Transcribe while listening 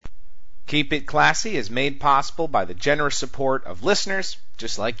Keep It Classy is made possible by the generous support of listeners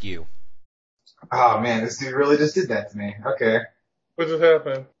just like you. Oh man, this dude really just did that to me. Okay. What just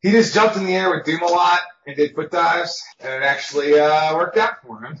happened? He just jumped in the air with Doom a lot and did foot dives, and it actually worked out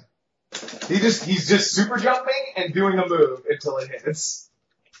for him. He's just super jumping and doing a move until it hits.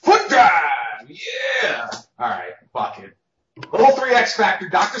 Foot dive! Yeah! Alright, fuck it. Level 3 X Factor,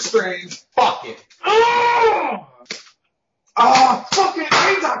 Doctor Strange, fuck it. Fucking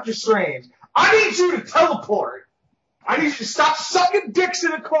hey, Doctor Strange. I need you to teleport. I need you to stop sucking dicks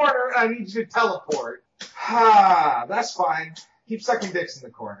in the corner, and I need you to teleport. That's fine. Keep sucking dicks in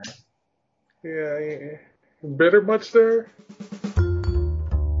the corner. Yeah. Bitter much there?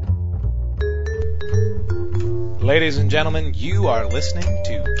 Ladies and gentlemen, you are listening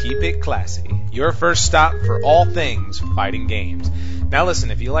to Keep It Classy, your first stop for all things fighting games. Now listen,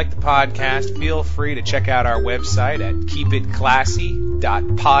 if you like the podcast, feel free to check out our website at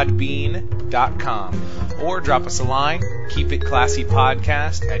keepitclassy.podbean.com or drop us a line,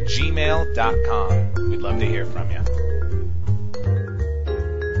 keepitclassypodcast@gmail.com. We'd love to hear from you.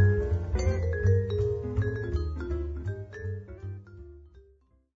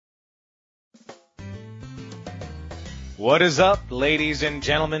 What is up, ladies and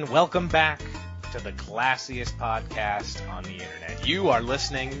gentlemen? Welcome back to the classiest podcast on the internet. You are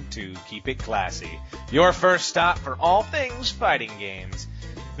listening to Keep It Classy, your first stop for all things fighting games.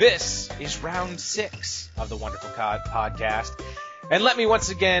 This is round 6 of the wonderful podcast. And let me once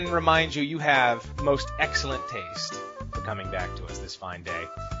again remind you, you have most excellent taste for coming back to us this fine day.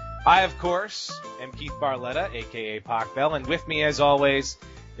 I, of course, am Keith Barletta, a.k.a. Pac Bell, and with me, as always,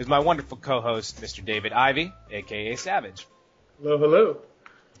 is my wonderful co-host, Mr. David Ivy, a.k.a. Savage. Hello.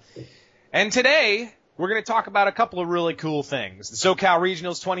 And today, we're going to talk about a couple of really cool things. The SoCal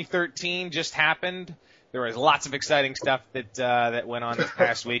Regionals 2013 just happened. There was lots of exciting stuff that went on this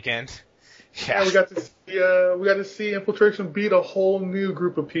past weekend. Yeah, we got to see Infiltration beat a whole new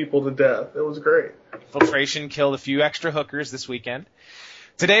group of people to death. It was great. Infiltration killed a few extra hookers this weekend.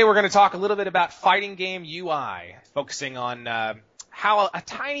 Today, we're going to talk a little bit about fighting game UI, focusing on how a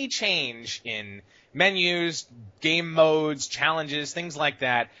tiny change in menus, game modes, challenges, things like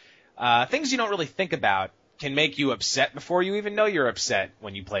that, things you don't really think about, can make you upset before you even know you're upset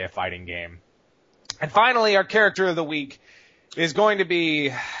when you play a fighting game. And finally, our character of the week is going to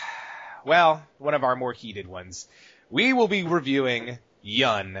be, well, one of our more heated ones. We will be reviewing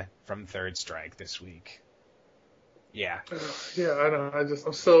Yun from Third Strike this week. Yeah. Yeah, I know.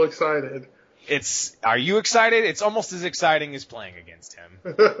 I'm so excited. Are you excited? It's almost as exciting as playing against him.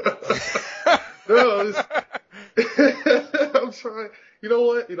 No, I'm trying. You know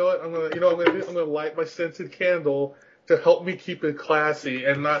what? I'm gonna light my scented candle to help me keep it classy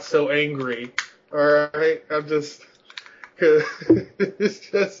and not so angry. All right, it's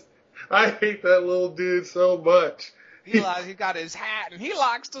just, I hate that little dude so much. He got his hat and he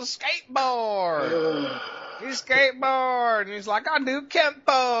likes to skateboard. He skateboard and he's like, I do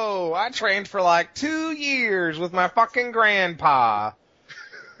Kempo. I trained for like 2 years with my fucking grandpa.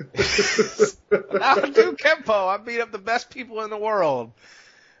 I do Kempo. I beat up the best people in the world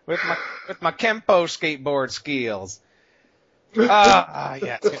with my Kempo skateboard skills.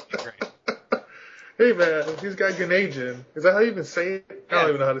 Yeah, it's gonna be great. Hey man, he's got Ganasian. Is that how you even say it? I don't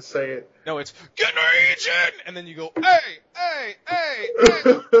even know how to say it. No, it's Ganasian, and then you go, hey,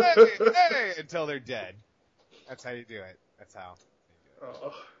 until they're dead. That's how you do it. That's how you do it.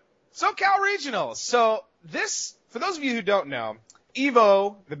 Oh. SoCal Regionals. So this, for those of you who don't know,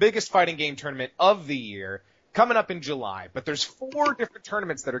 EVO, the biggest fighting game tournament of the year, coming up in July. But there's 4 different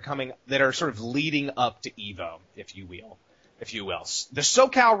tournaments that are coming that are sort of leading up to EVO, if you will. The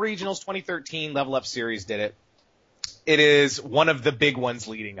SoCal Regionals 2013 Level Up Series did it. It is one of the big ones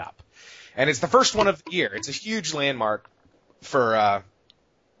leading up. And it's the first one of the year. It's a huge landmark for,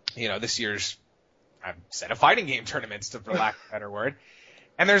 this year's set of fighting game tournaments, for lack of a better word.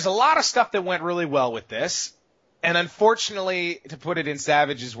 And there's a lot of stuff that went really well with this. And unfortunately, to put it in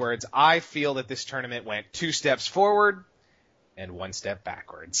Savage's words, I feel that this tournament went 2 steps forward and 1 step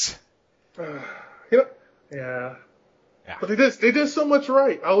backwards. Yeah. Yeah. But they did so much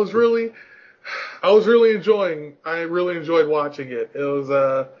right. I really enjoyed watching it.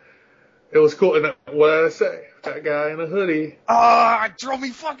 It was cool. And what did I say? That guy in a hoodie. Oh, it drove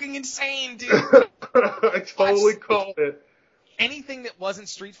me fucking insane, dude. I totally called it. Anything that wasn't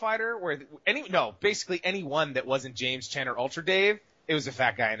Street Fighter, basically anyone that wasn't James Chen or Ultra Dave, it was a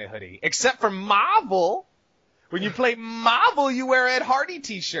fat guy in a hoodie. Except for Marvel. When you play Marvel, you wear Ed Hardy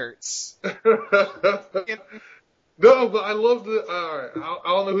t-shirts. No, but I love I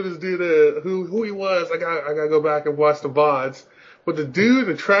don't know who this dude is, who he was. I gotta go back and watch the VODs. But the dude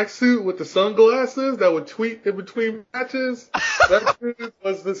in the tracksuit with the sunglasses that would tweet in between matches, that dude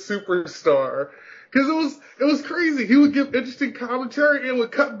was the superstar. Because it was crazy. He would give interesting commentary and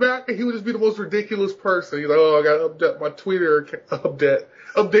would cut back, and he would just be the most ridiculous person. He's like, "Oh, I got to update my Twitter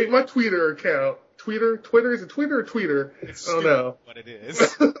update my Twitter account." Twitter is it Twitter or Tweeter? It's I don't know what it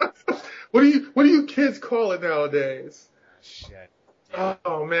is. what do you kids call it nowadays? Shit.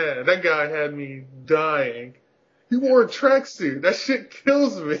 Oh man, that guy had me dying. He wore a tracksuit. That shit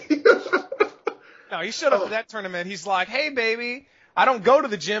kills me. No, he showed up at that tournament. He's like, "Hey, baby, I don't go to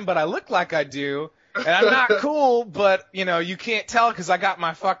the gym, but I look like I do. And I'm not cool, but, you can't tell because I got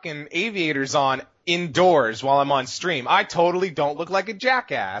my fucking aviators on indoors while I'm on stream. I totally don't look like a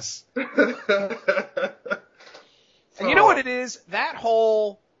jackass." And you know what it is? That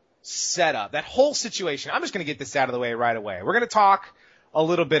whole setup, that whole situation, I'm just going to get this out of the way right away. We're going to talk a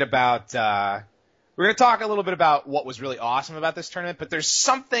little bit about what was really awesome about this tournament, but there's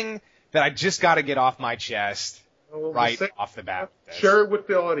something that I just got to get off my chest off the bat. Share it with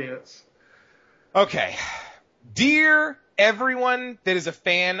the audience. Okay. Dear everyone that is a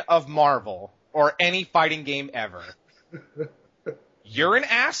fan of Marvel or any fighting game ever, you're an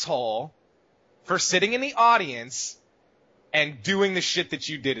asshole for sitting in the audience and doing the shit that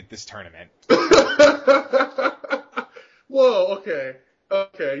you did at this tournament. Whoa, okay.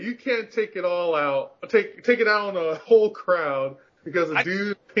 Okay, you can't take it all out. Take it out on a whole crowd because a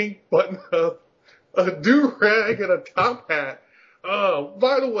dude pink button up, a do-rag, and a top hat.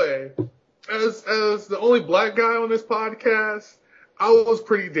 By the way, as the only black guy on this podcast, I was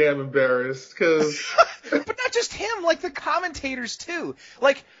pretty damn embarrassed because. But not just him, like the commentators too.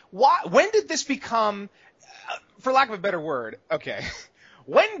 Like, when did this become, for lack of a better word, okay,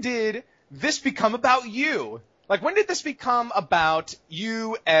 when did this become about you? Like, when did this become about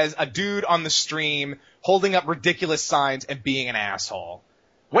you as a dude on the stream holding up ridiculous signs and being an asshole?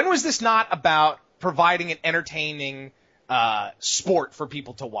 When was this not about providing an entertaining sport for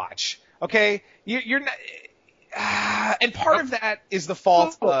people to watch? Okay, you're not, and part of that is the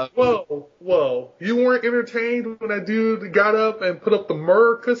fault of. Whoa! You weren't entertained when that dude got up and put up the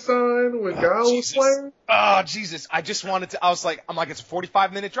America sign when Guile was playing? Oh Jesus! I was like, it's a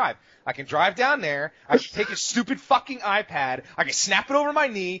 45-minute drive. I can drive down there. I can take his stupid fucking iPad. I can snap it over my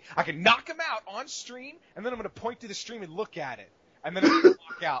knee. I can knock him out on stream, and then I'm gonna point to the stream and look at it, and then I'm gonna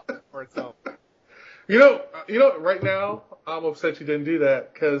walk out before it's over. You know, right now, I'm upset you didn't do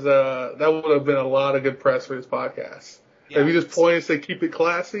that, because that would have been a lot of good press for this podcast. Yeah, if you just point and say, keep it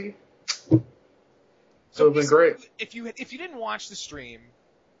classy, it would have been great. If you didn't watch the stream,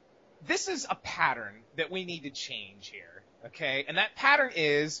 this is a pattern that we need to change here, okay? And that pattern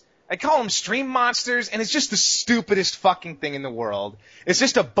is, I call them stream monsters, and it's just the stupidest fucking thing in the world. It's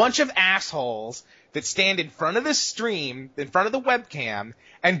just a bunch of assholes that stand in front of the stream, in front of the webcam,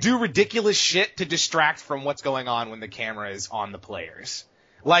 and do ridiculous shit to distract from what's going on when the camera is on the players.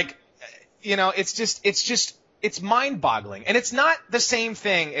 Like, it's mind-boggling. And it's not the same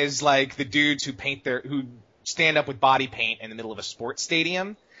thing as, like, the dudes who stand up with body paint in the middle of a sports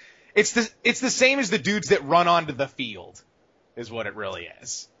stadium. It's the same as the dudes that run onto the field, is what it really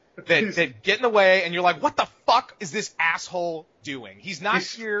is. That get in the way, and you're like, what the fuck is this asshole doing? He's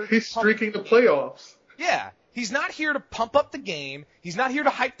streaking the playoffs. Yeah. He's not here to pump up the game. He's not here to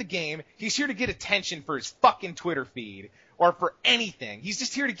hype the game. He's here to get attention for his fucking Twitter feed or for anything. He's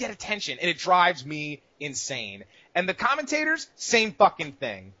just here to get attention, and it drives me insane. And the commentators, same fucking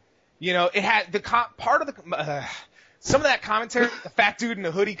thing. It had some of that commentary, the fat dude in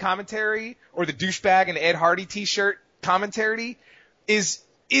the hoodie commentary or the douchebag in the Ed Hardy t-shirt commentary has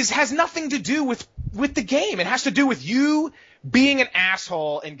nothing to do with the game. It has to do with you being an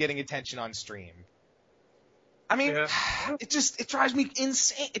asshole and getting attention on stream. I mean, it drives me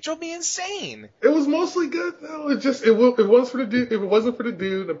insane. It drove me insane. It was mostly good though. It wasn't for the dude. If it wasn't for the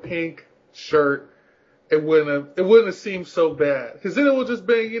dude in the pink shirt, it wouldn't have seemed so bad. Because then it would just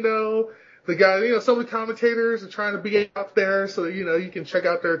be, the guy, some of the commentators are trying to be out there, so you can check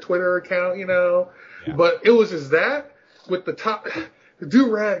out their Twitter account, Yeah. But it was just that with the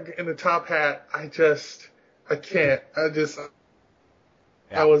do-rag and the top hat. I can't.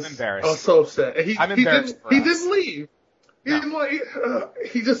 I was embarrassed. I was so upset. And I'm embarrassed. He didn't leave. He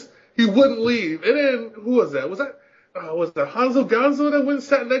wouldn't leave. And then who was that? Was that Hanzo Gonzo that went and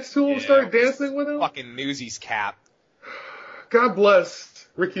sat next to him and started dancing with him? Fucking Newsies cap. God bless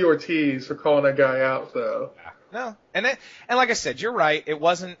Ricky Ortiz for calling that guy out, though. Yeah. No, and like I said, you're right. It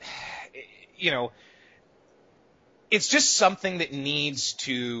wasn't. It's just something that needs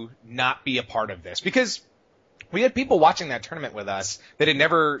to not be a part of this, because we had people watching that tournament with us that had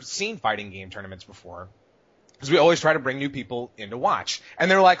never seen fighting game tournaments before. Because we always try to bring new people in to watch.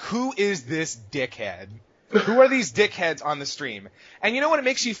 And they're like, who is this dickhead? Who are these dickheads on the stream? And you know what it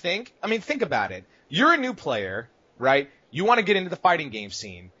makes you think? I mean, think about it. You're a new player, right? You want to get into the fighting game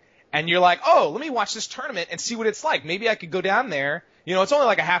scene. And you're like, oh, let me watch this tournament and see what it's like. Maybe I could go down there. You know, it's only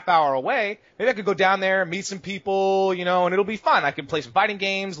like a half hour away. Maybe I could go down there, meet some people, you know, and it'll be fun. I can play some fighting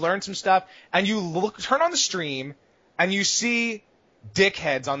games, learn some stuff. And you turn on the stream, and you see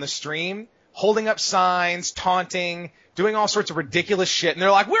dickheads on the stream holding up signs, taunting, doing all sorts of ridiculous shit. And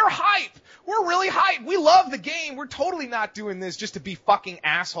they're like, we're hype. We're really hype. We love the game. We're totally not doing this just to be fucking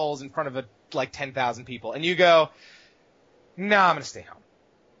assholes in front of like 10,000 people. And you go, no, I'm going to stay home.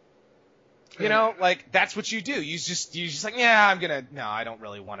 You know, like, that's what you do. You're just like, yeah, no, I don't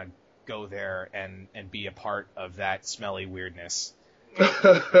really want to go there and be a part of that smelly weirdness. Man,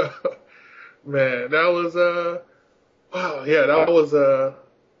 that was, wow, yeah, that was,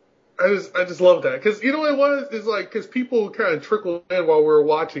 I just love that. Cause you know what it was? It's like, cause people kind of trickled in while we were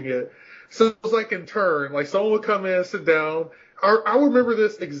watching it. So it was like in turn, like someone would come in and sit down. I remember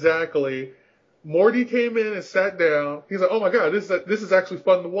this exactly. Morty came in and sat down. He's like, oh my God, this is actually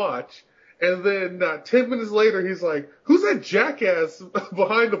fun to watch. And then 10 minutes later, he's like, who's that jackass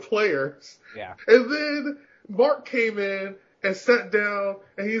behind the players? Yeah. And then Mark came in and sat down,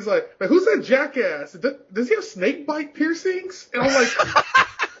 and he's like, who's that jackass? Does he have snake bite piercings? And I'm like,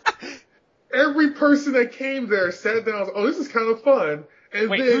 every person that came there sat down, oh, this is kind of fun. And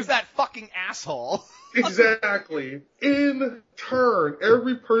wait, then, who's that fucking asshole? Exactly. In turn,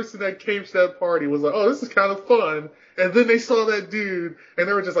 every person that came to that party was like, oh, this is kind of fun. And then they saw that dude, and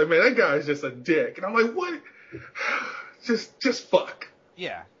they were just like, man, that guy's just a dick. And I'm like, what? Just fuck.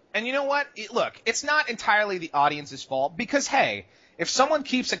 Yeah. And you know what? Look, it's not entirely the audience's fault, because, hey, if someone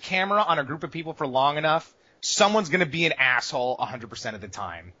keeps a camera on a group of people for long enough, someone's going to be an asshole 100% of the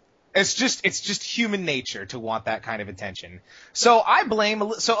time. It's just human nature to want that kind of attention. So I blame a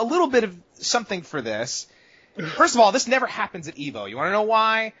little bit of something for this. First of all, this never happens at EVO. You want to know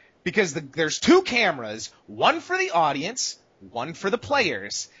why? Because there's two cameras, one for the audience, one for the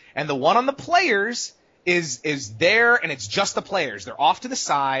players. And the one on the players is there, and it's just the players. They're off to the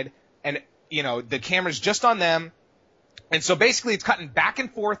side, and, you know, the camera's just on them. And so basically it's cutting back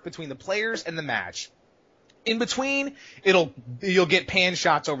and forth between the players and the match. In between, you'll get pan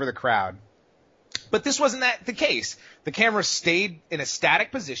shots over the crowd. But this wasn't the case. The camera stayed in a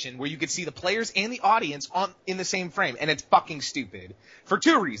static position where you could see the players and the audience in the same frame, and it's fucking stupid. For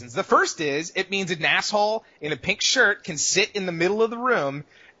two reasons. The first is, it means an asshole in a pink shirt can sit in the middle of the room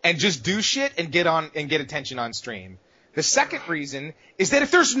and just do shit and get attention on stream. The second reason is that if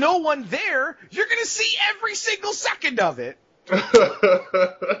there's no one there, you're gonna see every single second of it.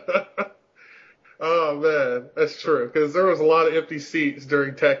 Oh man, that's true. Because there was a lot of empty seats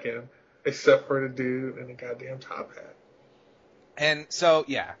during Tekken, except for the dude in the goddamn top hat. And so,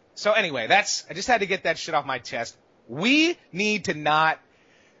 yeah. So anyway, I just had to get that shit off my chest. We need to not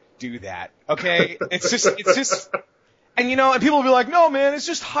do that, okay? It's just, and you know, and people will be like, no man, it's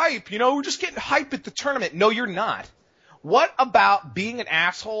just hype, you know, we're just getting hype at the tournament. No, you're not. What about being an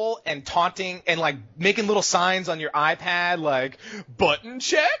asshole and taunting and like making little signs on your iPad like, button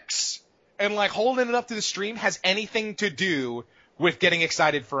checks? And like holding it up to the stream has anything to do with getting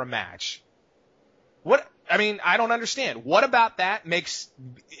excited for a match? What? I mean, I don't understand. What about that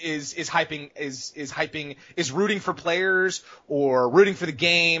is rooting for players or rooting for the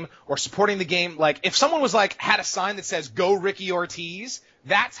game or supporting the game? Like, if someone was like, had a sign that says, go Ricky Ortiz,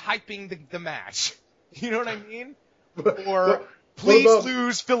 that's hyping the match. You know what I mean? Or, please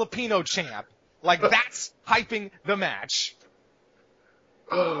lose Filipino champ. Like, that's hyping the match.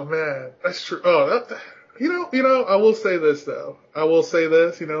 Oh man, that's true. Oh, you know, I will say this though.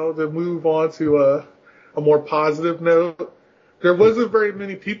 You know, to move on to a more positive note. There wasn't very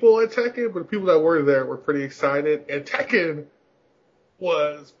many people at Tekken, but the people that were there were pretty excited, and Tekken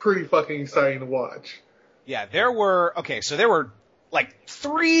was pretty fucking exciting to watch. Yeah, there were like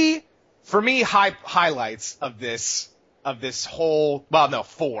 3, for me, highlights of this whole, well, no,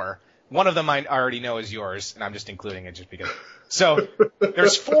 4. One of them I already know is yours, and I'm just including it just because. So,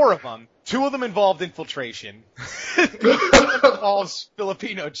 there's 4 of them. 2 of them involved infiltration. One involves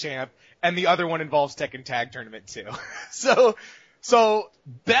Filipino champ, and the other one involves Tekken Tag Tournament 2. So,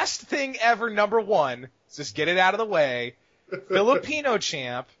 best thing ever, number 1, let's just get it out of the way. Filipino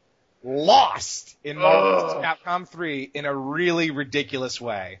champ lost in Marvel vs. Capcom 3 in a really ridiculous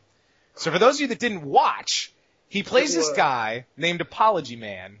way. So for those of you that didn't watch, he plays this guy named Apology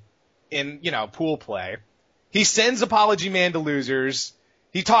Man in, you know, pool play. He sends Apology Man to losers.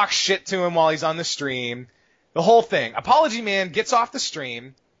 He talks shit to him while he's on the stream. The whole thing. Apology Man gets off the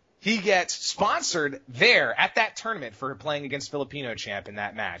stream. he gets sponsored there at that tournament for playing against Filipino champ in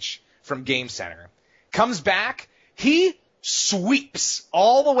that match from Game Center. Comes back, he sweeps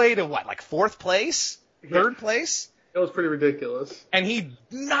all the way to what, like fourth place? Third place? It was pretty ridiculous. And he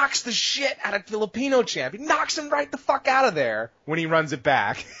knocks the shit out of Filipino champ. He knocks him right the fuck out of there when he runs it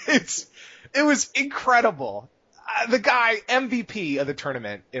back. It was incredible. The guy, MVP of the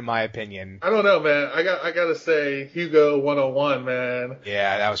tournament, in my opinion. I don't know, man. I gotta say, Hugo 101, man.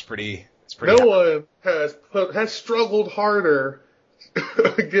 Yeah, that was pretty. No one has struggled harder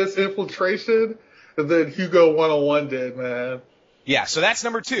against Infiltration than Hugo 101 did, man. Yeah, so that's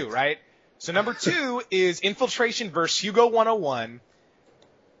number 2, right? So number 2 is Infiltration versus Hugo 101.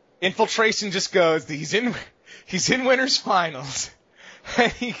 Infiltration just goes, he's in winners finals.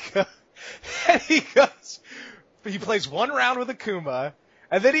 And he plays one round with Akuma,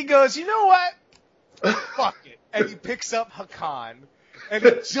 and then he goes, you know what? Fuck it. And he picks up Hakan. And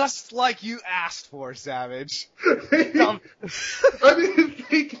just like you asked for, Savage. I didn't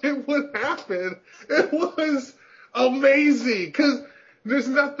think it would happen. It was amazing, because there's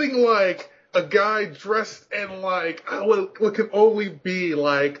nothing like a guy dressed in like what can only be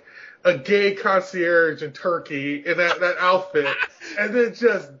like a gay concierge in Turkey in that outfit, and then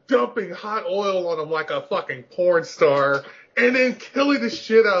just dumping hot oil on him like a fucking porn star, and then killing the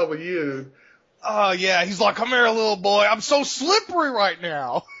shit out of you. Oh yeah, he's like, come here, little boy. I'm so slippery right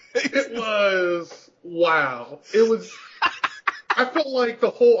now. It was wow. It was. I felt like the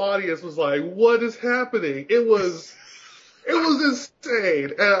whole audience was like, "What is happening?" It was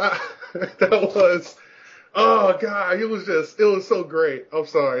insane, and that was. Oh God, it was so great. I'm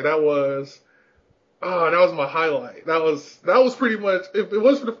sorry, that was my highlight. That was pretty much. If it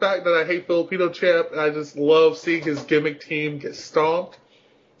wasn't for the fact that I hate Filipino champ, and I just love seeing his gimmick team get stomped.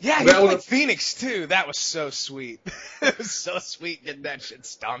 Yeah, he played Phoenix too. That was so sweet. It was so sweet getting that shit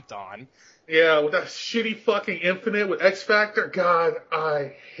stomped on. Yeah, with that shitty fucking Infinite with X Factor. God,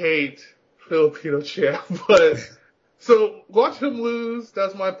 I hate Filipino champ. But so watch him lose.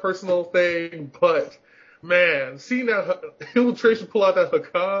 That's my personal thing. But man, seeing that Infiltration pull out that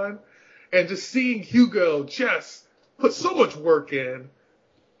Hakan, and just seeing Hugo just put so much work in.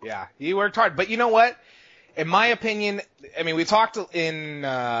 Yeah, he worked hard. But you know what? In my opinion, I mean, we talked in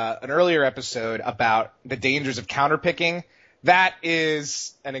an earlier episode about the dangers of counterpicking. That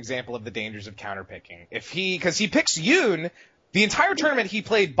is an example of the dangers of counterpicking. Because he picks Yoon, the entire tournament he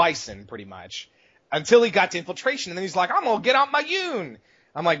played Bison pretty much until he got to Infiltration, and then he's like, I'm gonna get out my Yoon.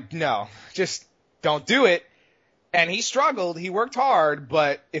 I'm like, no, just don't do it. And he struggled. He worked hard,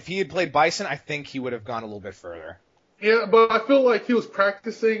 but if he had played Bison, I think he would have gone a little bit further. Yeah, but I feel like he was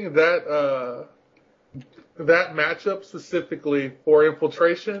practicing that matchup specifically for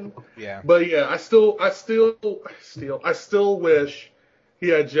Infiltration. Yeah. But yeah, I still wish he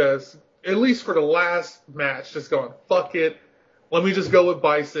had just, at least for the last match, just gone, fuck it. Let me just go with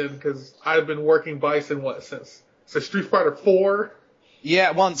Bison, because I've been working Bison, since Street Fighter 4?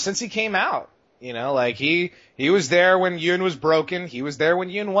 Yeah, well, since he came out. You know, like he was there when Yoon was broken. He was there when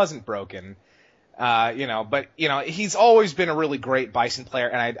Yoon wasn't broken. But he's always been a really great Bison player,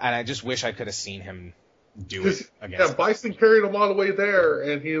 and I just wish I could have seen him do it against Yeah, Bison carried him all the way there,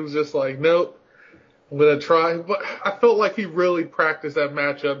 and he was just like, nope, I'm going to try. But I felt like he really practiced that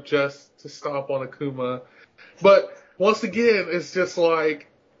matchup just to stomp on Akuma. But once again, it's just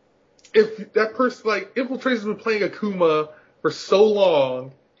like, if that person, like, Infiltration's been playing Akuma for so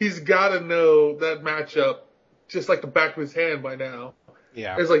long, he's got to know that matchup just like the back of his hand by now.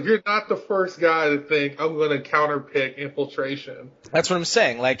 Yeah. It's like, you're not the first guy to think, I'm going to counterpick Infiltration. That's what I'm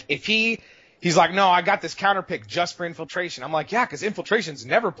saying. Like, if he's like, no, I got this counterpick just for Infiltration. I'm like, yeah, because Infiltration's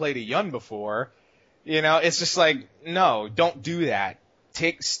never played a Yun before. You know, it's just like, no, don't do that.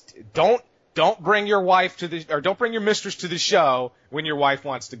 Don't bring your wife don't bring your mistress to the show when your wife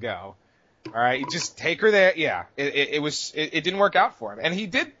wants to go. All right, you just take her there. Yeah, it didn't work out for him, and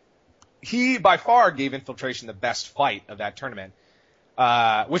he by far gave Infiltration the best fight of that tournament.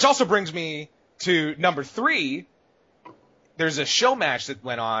 Which also brings me to number 3. There's a show match that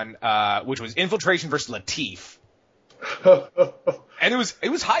went on, which was Infiltration versus Latif, and it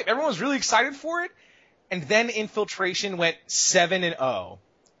was hype. Everyone was really excited for it, and then Infiltration went 7-0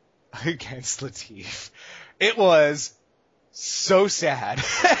 against Latif. It was so sad.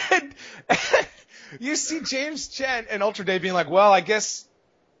 And you see James Chen and Ultra Day being like, well, I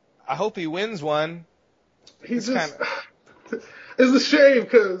hope he wins one. It's a shame,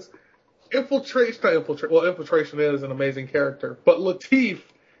 because Infiltration is an amazing character, but Latif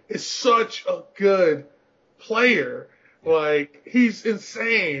is such a good player. Like, he's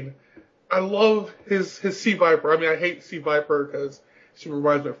insane. I love his Sea Viper. I mean, I hate Sea Viper because She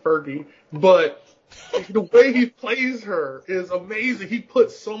reminds me of Fergie. But the way he plays her is amazing. He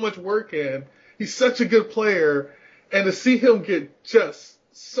puts so much work in. He's such a good player. And to see him get just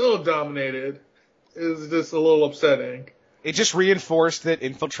so dominated is just a little upsetting. It just reinforced that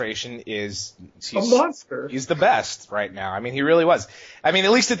Infiltration is A monster. He's the best right now. I mean, he really was. I mean,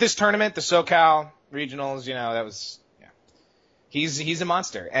 at least at this tournament, the SoCal regionals, that was, yeah. He's a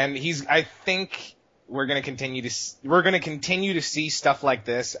monster, and I think we're going to continue to see stuff like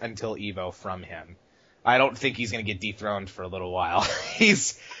this until Evo from him. I don't think he's going to get dethroned for a little while.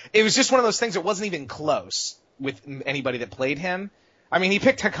 It was just one of those things that wasn't even close with anybody that played him. I mean, he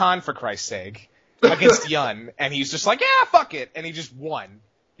picked Hakan for Christ's sake against Yun, and he's just like, yeah, fuck it, and he just won.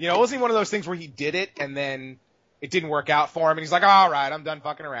 It wasn't even one of those things where he did it and then it didn't work out for him, and he's like, all right, I'm done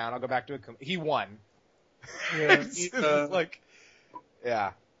fucking around. I'll go back to it. He won. Yeah, it's like,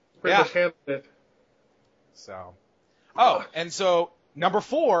 yeah. Pretty much handled it. So, and so number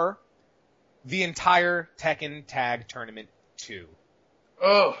 4, the entire Tekken Tag Tournament 2.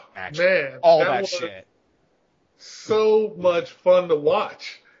 Oh, match. Man. All that shit. So much fun to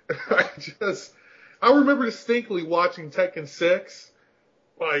watch. I remember distinctly watching Tekken 6,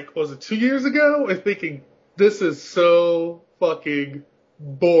 was it 2 years ago? And thinking, this is so fucking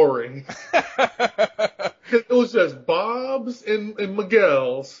boring. It was just Bob's and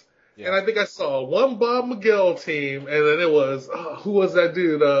Miguel's. Yeah. And I think I saw one Bob Miguel team, and then it was, who was that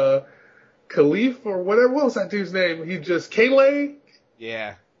dude? Khalif or whatever. What was that dude's name? He just, Kayla?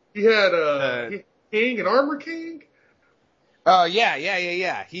 Yeah. He had King and Armor King? Oh,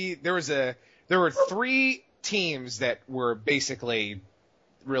 yeah. There were 3 teams that were basically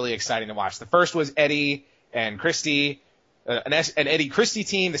really exciting to watch. The first was Eddie and Christie, an Eddie Christie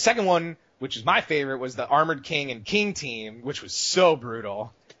team. The second one, which is my favorite, was the Armored King and King team, which was so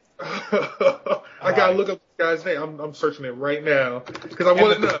brutal. I gotta look up this guy's name. I'm searching it right now because I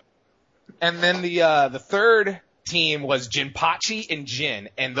want to know. And then the third team was Jinpachi and Jin,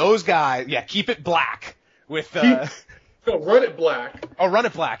 and those guys, keep it black with Run It Black. Oh, Run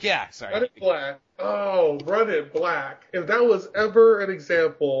It Black, yeah, sorry. Run It Black. Oh, Run It Black. If that was ever an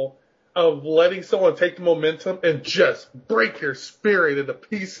example of letting someone take the momentum and just break your spirit into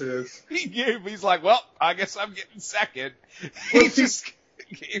pieces. He's like, well, I guess I'm getting second. He just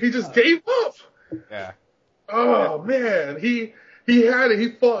gave up. Yeah. Oh man, he had it.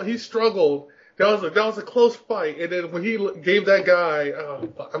 He fought. He struggled. That was a close fight. And then when he gave that guy,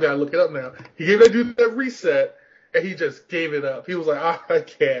 I gotta look it up now. He gave that dude that reset, and he just gave it up. He was like, I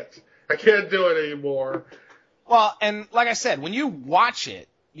can't do it anymore. Well, and like I said, when you watch it,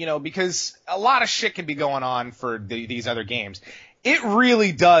 because a lot of shit can be going on for these other games. It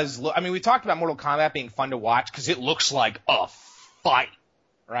really does look. I mean, we talked about Mortal Kombat being fun to watch because it looks like a fight.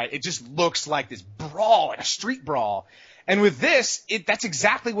 Right? It just looks like this brawl, like a street brawl. And with this, that's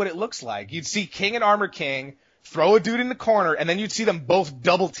exactly what it looks like. You'd see King and Armor King throw a dude in the corner, and then you'd see them both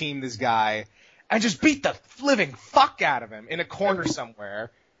double team this guy and just beat the living fuck out of him in a corner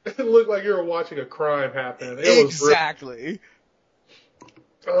somewhere. It looked like you were watching a crime happen. Exactly.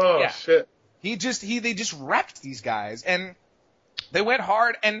 Shit. They just wrecked these guys, and they went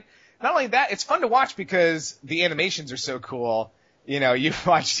hard. And not only that, it's fun to watch because the animations are so cool. You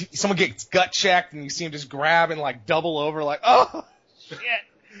watch someone get gut checked and you see him just grab and double over oh shit,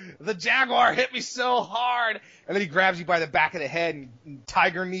 the Jaguar hit me so hard, and then he grabs you by the back of the head and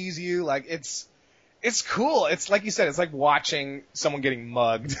tiger knees you. It's cool. It's like you said, it's like watching someone getting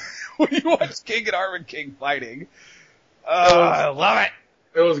mugged when you watch King and Armor King fighting. I love it.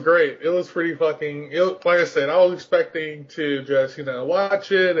 It was great. It was pretty fucking, like I said, I was expecting to just,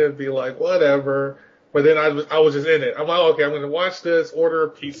 watch it and be like, whatever. But then I was just in it. I'm like, okay, I'm going to watch this, order a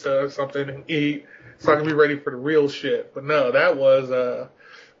pizza or something and eat so I can be ready for the real shit. But no, that was,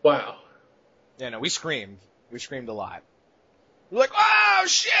 wow. Yeah, no, we screamed. We screamed a lot. We're like, oh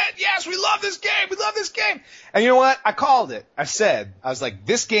shit, yes, we love this game. We love this game. And you know what? I called it. I was like,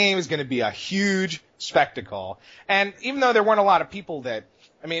 this game is going to be a huge spectacle. And even though there weren't a lot of people it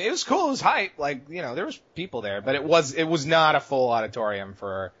was cool. It was hype. There was people there, but it was not a full auditorium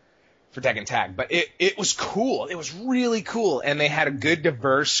for Tekken Tag, but it was cool. It was really cool, and they had a good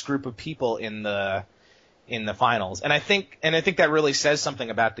diverse group of people in the finals. And I think that really says something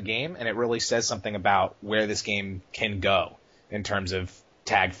about the game, and it really says something about where this game can go in terms of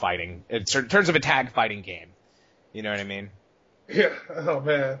tag fighting, in terms of a tag fighting game. You know what I mean? Yeah. Oh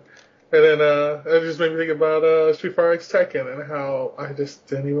man. And then it just made me think about Street Fighter X Tekken and how I just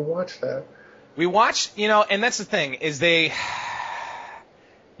didn't even watch that. We watched, and that's the thing is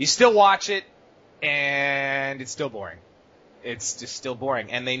you still watch it, and it's still boring. It's just still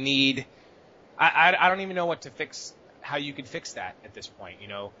boring. And they need... I don't even know what to fix how you could fix that at this point.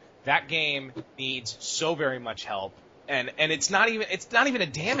 That game needs so very much help. And it's not even a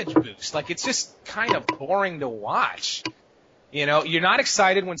damage boost. Like, it's just kind of boring to watch. You're not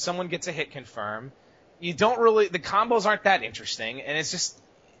excited when someone gets a hit confirm. The combos aren't that interesting, and it's just,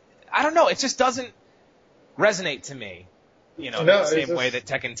 I don't know, it just doesn't resonate to me, the same way that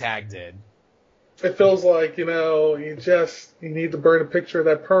Tekken Tag did. It feels like, you need to burn a picture of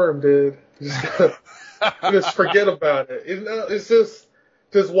that perm, dude. Just forget about it. It's just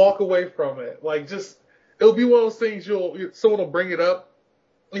walk away from it. Like, it'll be one of those things someone will bring it up,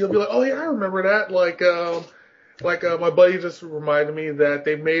 and you'll be like, oh yeah, I remember that. Like my buddy just reminded me that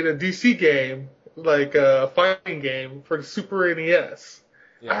they made a DC game, like a fighting game for the Super NES.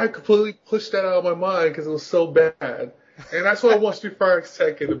 Yeah. I had completely pushed that out of my mind because it was so bad. And that's what I want Street Fighter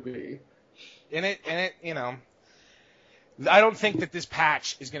Tekken to be. And it, I don't think that this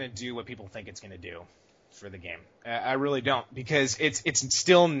patch is going to do what people think it's going to do for the game. I really don't, because it's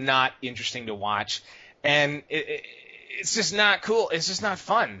still not interesting to watch. And it's just not cool. It's just not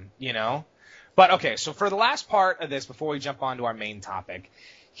fun, But okay, so for the last part of this, before we jump on to our main topic,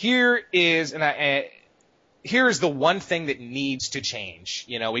 here is the one thing that needs to change.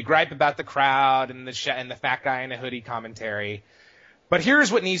 We gripe about the crowd and the fat guy in a hoodie commentary, but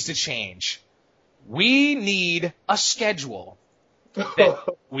here's what needs to change. We need a schedule.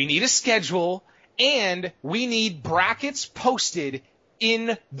 We need a schedule, and we need brackets posted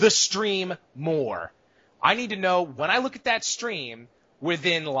in the stream more. I need to know when I look at that stream,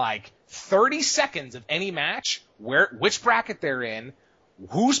 within like 30 seconds of any match, which bracket they're in,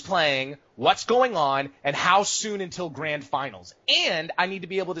 who's playing, what's going on, and how soon until grand finals. And I need to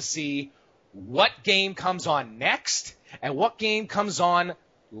be able to see what game comes on next and what game comes on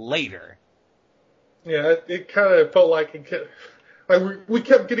later. Yeah, it kind of felt like we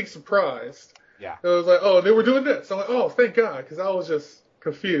kept getting surprised. Yeah. It was like, oh, they were doing this. I'm like, oh, thank God, because I was just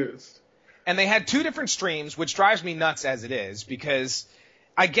confused. And they had two different streams, which drives me nuts as it is, because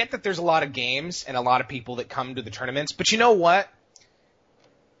I get that there's a lot of games and a lot of people that come to the tournaments, but you know what?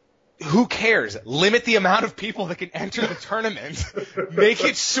 Who cares? Limit the amount of people that can enter the tournament. Make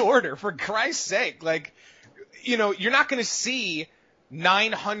it shorter, for Christ's sake. Like, you're not going to see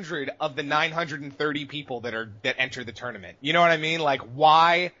 900 of the 930 people that enter the tournament. You know what I mean? Like,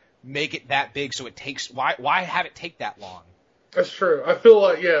 why make it that big so it takes, why have it take that long? That's true. I feel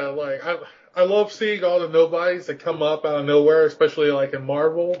like, I love seeing all the nobodies that come up out of nowhere, especially like in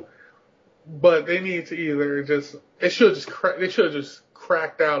Marvel. But they need to either they should have just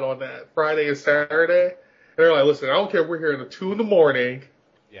cracked out on that Friday and Saturday. And they're like, listen, I don't care if we're here until 2 a.m.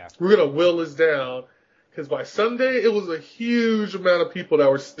 Yeah. We're going to will this down. Because by Sunday, it was a huge amount of people that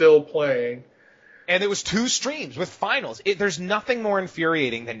were still playing. And it was 2 streams with finals. There's nothing more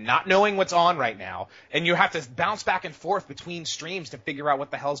infuriating than not knowing what's on right now, and you have to bounce back and forth between streams to figure out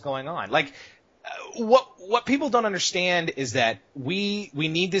what the hell's going on. Like, what people don't understand is that we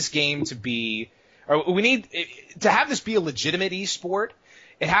need this game to be, or we need to have this be a legitimate esport.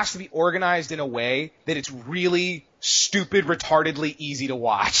 It has to be organized in a way that it's really stupid, retardedly easy to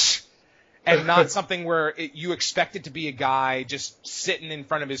watch. And not something where you expect it to be a guy just sitting in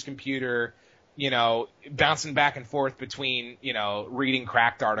front of his computer, bouncing back and forth between, reading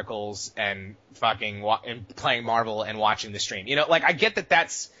cracked articles and and playing Marvel and watching the stream. I get that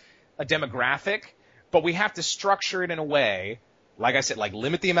that's a demographic, but we have to structure it in a way, like I said, like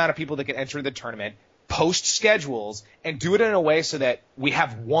limit the amount of people that can enter the tournament, post schedules, and do it in a way so that we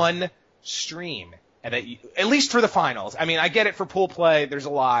have one stream. And that at least for the finals. I mean, I get it for pool play. There's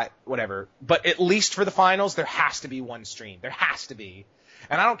a lot, whatever. But at least for the finals, there has to be one stream. There has to be.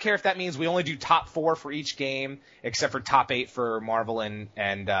 And I don't care if that means we only do top 4 for each game, except for top 8 for Marvel and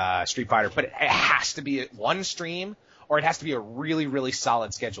Street Fighter. But it has to be one stream, or it has to be a really, really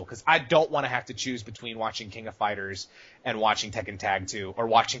solid schedule. Because I don't want to have to choose between watching King of Fighters and watching Tekken Tag 2, or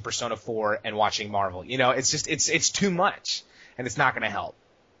watching Persona 4 and watching Marvel. It's just, it's too much, and it's not going to help.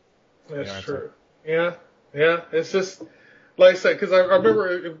 That's true. Yeah, it's just, like I said, because I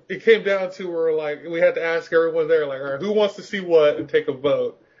remember it came down to where, like, we had to ask everyone there, like, all right, who wants to see what, and take a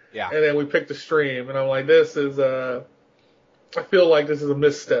vote. Yeah. And then we picked a stream, and I'm like, I feel like this is a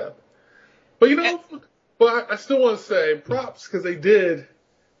misstep. But, I still want to say props, because they did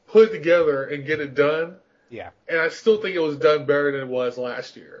put it together and get it done. Yeah. And I still think it was done better than it was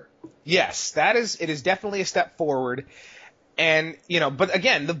last year. Yes, it is definitely a step forward. And, but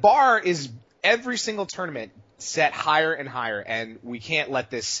again, the bar is every single tournament set higher and higher, and we can't let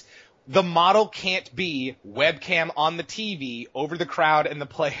the model can't be webcam on the TV over the crowd and the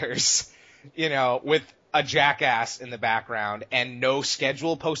players, with a jackass in the background and no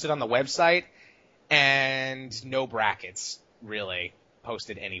schedule posted on the website. and no brackets really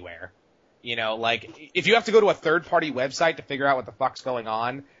posted anywhere. You know, like, if you have to go to a third-party website to figure out what the fuck's going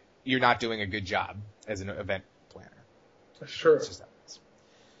on, you're not doing a good job as an event planner. Sure. It's just that.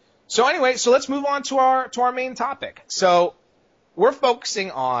 So anyway, so let's move on to our main topic. So we're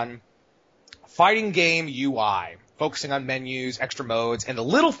focusing on fighting game UI, focusing on menus, extra modes, and the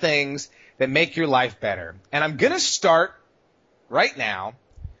little things that make your life better. And I'm going to start right now.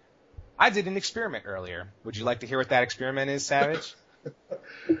 I did an experiment earlier. Would you like to hear what that experiment is, Savage?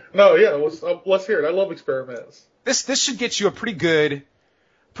 No, yeah, let's hear it. I love experiments. This should get you a pretty good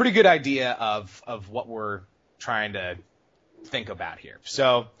idea of what we're trying to think about here.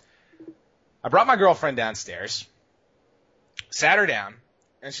 So I brought my girlfriend downstairs, sat her down,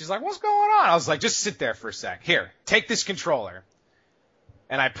 and she's like, "What's going on?" I was like, "Just sit there for a sec. Here, take this controller."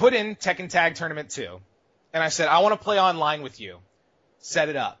 And I put in Tekken Tag Tournament 2, and I said, "I want to play online with you. Set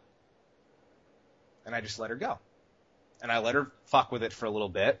it up." And I just let her go. And I let her fuck with it for a little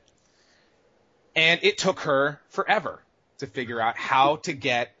bit. And it took her forever to figure out how to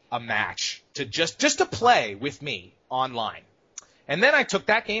get a match to just to play with me online. And then I took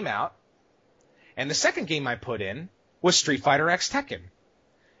that game out, and the second game I put in was Street Fighter X Tekken.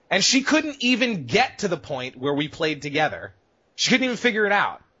 And she couldn't even get to the point where we played together. She couldn't even figure it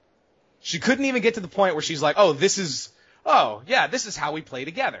out. She couldn't even get to the point where she's like, this is how we play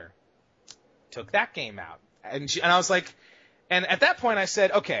together. Took that game out. And I was like, and at that point I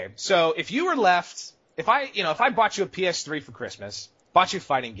said, okay, so if you were left, if I bought you a PS3 for Christmas, bought you a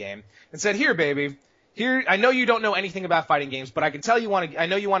fighting game, and said, "Here, baby, here, I know you don't know anything about fighting games, but I can tell I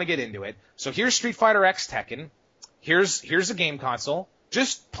know you want to get into it. So here's Street Fighter X Tekken. Here's a game console.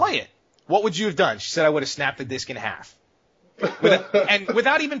 Just play it." What would you have done? She said, "I would have snapped the disc in half."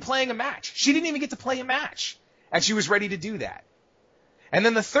 Without even playing a match. She didn't even get to play a match. And she was ready to do that. And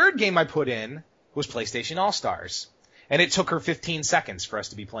then the third game I put in was PlayStation All-Stars. And it took her 15 seconds for us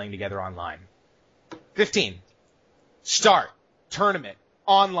to be playing together online. 15. Start. Tournament.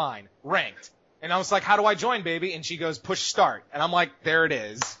 Online. Ranked. And I was like, "How do I join, baby?" And she goes, "Push start." And I'm like, there it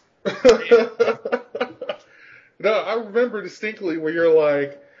is. No, I remember distinctly where you're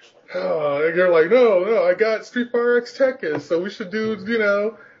like, and you're like, no, I got Street Fighter X Tekken, so we should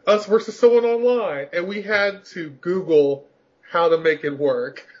do, us versus someone online. And we had to Google how to make it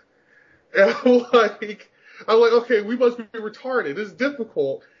work. And I'm like, okay, we must be retarded. It's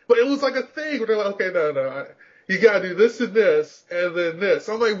difficult. But it was like a thing where they're like, okay, no, you gotta do this and this, and then this.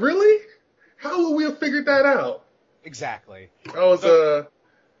 I'm like, really? How would we have figured that out? Exactly. So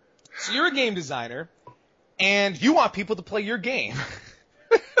you're a game designer, and you want people to play your game.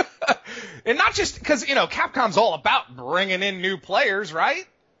 And not just because, Capcom's all about bringing in new players, right?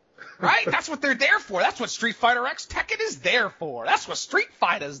 Right? That's what they're there for. That's what Street Fighter X Tekken is there for. That's what Street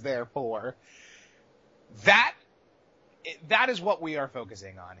Fighter's there for. That is what we are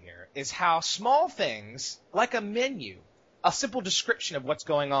focusing on here, is how small things, like a menu, a simple description of what's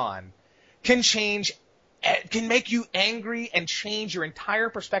going on, can make you angry and change your entire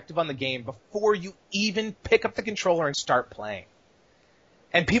perspective on the game before you even pick up the controller and start playing.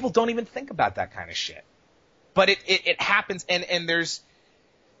 And people don't even think about that kind of shit. But it happens, and there's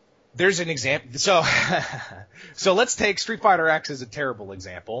an example. So let's take Street Fighter X as a terrible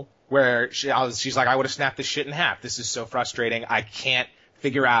example, where she's like, "I would have snapped this shit in half. This is so frustrating. I can't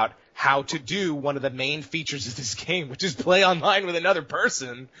figure out how to do one of the main features of this game, which is play online with another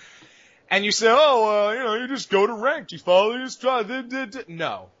person." And you say, you just go to ranked. You follow your strategy.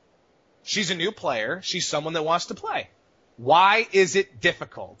 No. She's a new player. She's someone that wants to play. Why is it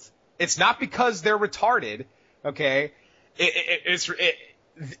difficult? It's not because they're retarded, okay?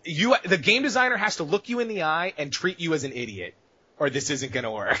 The game designer has to look you in the eye and treat you as an idiot, or this isn't going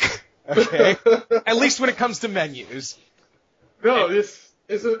to work, okay? At least when it comes to menus. No, it's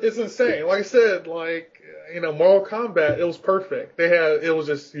insane. Like I said, Mortal Kombat, it was perfect. It was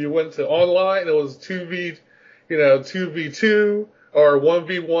just, you went to online, it was 2v2 or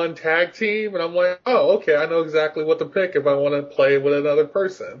 1v1 tag team, and I'm like, oh, okay, I know exactly what to pick if I want to play with another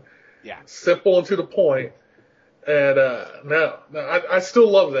person. Yeah. Simple and to the point. And, I still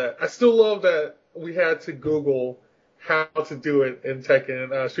love that. I still love that we had to Google how to do it in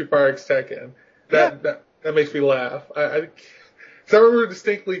Tekken, Street Fighter X Tekken. That makes me laugh. So I remember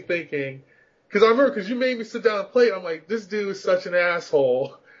distinctly thinking, because you made me sit down and play it. I'm like, this dude is such an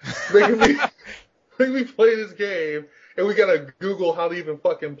asshole, making me play this game, and we gotta Google how to even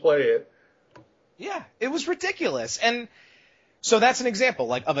fucking play it. Yeah, it was ridiculous. And so that's an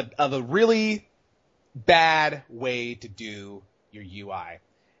example, of a really bad way to do your UI.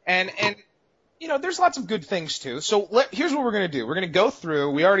 And there's lots of good things too. So here's what we're going to do. We're going to go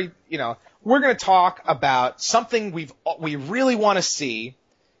through, we're going to talk about something we really want to see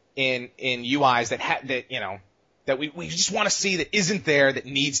in UIs that we just want to see that isn't there, that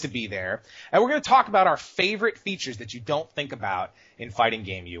needs to be there. And we're going to talk about our favorite features that you don't think about in fighting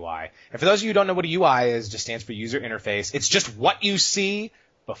game UI. And for those of you who don't know what a UI is, it just stands for user interface. It's just what you see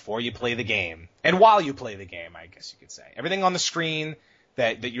before you play the game. And while you play the game, I guess you could say. Everything on the screen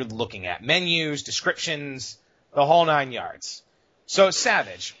that you're looking at. Menus, descriptions, the whole 9 yards. So,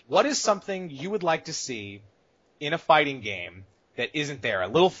 Savage, what is something you would like to see in a fighting game that isn't there? A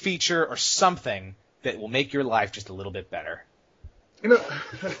little feature or something that will make your life just a little bit better? This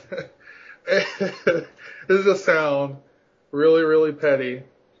is going to sound really, really petty,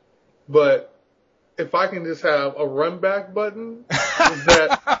 but if I can just have a run back button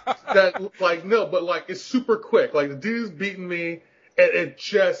it's super quick. Like, the dude's beating me, and it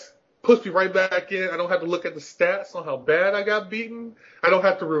just puts me right back in. I don't have to look at the stats on how bad I got beaten. I don't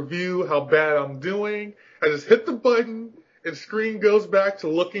have to review how bad I'm doing. I just hit the button, and screen goes back to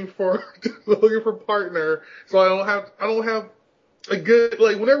looking for partner. So I don't have a good,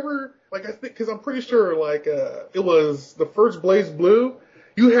 like, whenever, like, I think, cause I'm pretty sure, like, it was the first Blaze Blue,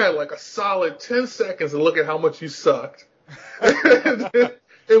 you had like a solid 10 seconds to look at how much you sucked. And then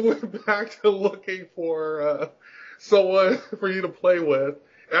it went back to looking for, someone for you to play with.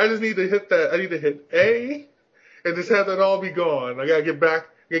 And I just need to hit that. I need to hit A and just have that all be gone. I gotta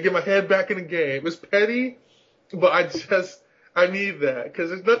get my head back in the game. It's petty, but I need that, because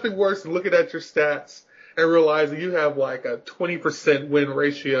there's nothing worse than looking at your stats and realizing you have like a 20% win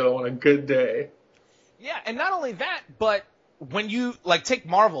ratio on a good day. Yeah, and not only that, but when you, like, take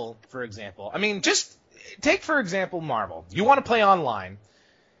Marvel, for example. I mean, just take, for example, Marvel. You want to play online.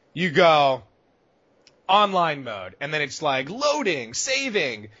 You go online mode, and then it's like loading,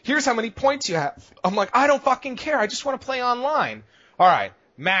 saving. Here's how many points you have. I'm like, I don't fucking care. I just want to play online. All right.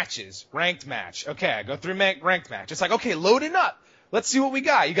 Matches, ranked match. Okay, I go through ranked match. It's like, okay, loading up. Let's see what we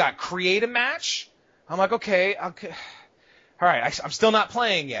got. You got create a match. I'm like, okay. All right, I'm still not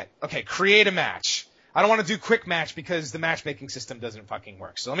playing yet. Okay, create a match. I don't want to do quick match because the matchmaking system doesn't fucking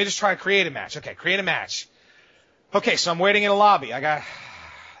work. So let me just try create a match. Okay, create a match. Okay, so I'm waiting in a lobby.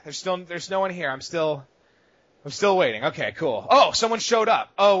 There's no one here. I'm still waiting. Okay, cool. Oh, someone showed up.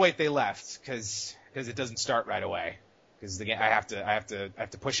 Oh, wait, they left because it doesn't start right away. Because the game, I have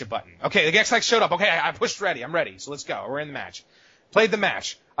to push a button. Okay, the next showed up. Okay, I pushed ready. I'm ready. So let's go. We're in the match. Played the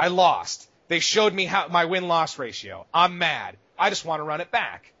match. I lost. They showed me my win-loss ratio. I'm mad. I just want to run it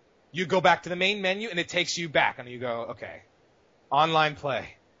back. You go back to the main menu, and it takes you back. And you go, okay, online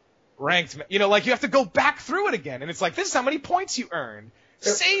play, ranked. You have to go back through it again. And it's like, this is how many points you earned.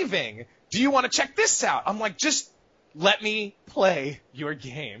 Saving. Do you want to check this out? I'm like, just let me play your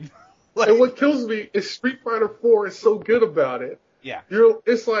game. And what kills me is Street Fighter 4 is so good about it. Yeah.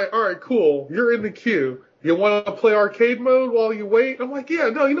 It's like, all right, cool. You're in the queue. You want to play arcade mode while you wait? I'm like, yeah,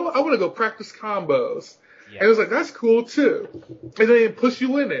 no, you know what? I want to go practice combos. Yeah. And it's like, that's cool too. And then it push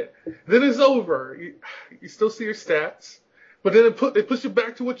you in it. Then it's over. You still see your stats, but then it puts you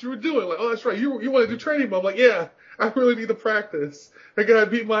back to what you were doing. Like, oh, that's right. You want to do training mode. I'm like, yeah, I really need to practice. I gotta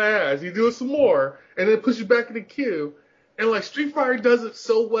beat my ass. You do it some more, and then it puts you back in the queue. And like Street Fighter does it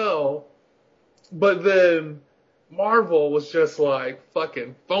so well, but then Marvel was just like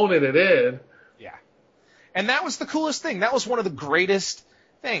fucking phoning it in. Yeah. And that was the coolest thing. That was one of the greatest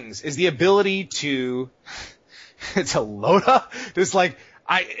things, is the ability to load up.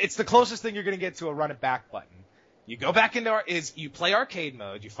 It's the closest thing you're going to get to a run it back button. You go back into you play arcade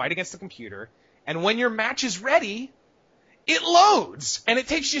mode, you fight against the computer, and when your match is ready, it loads, and it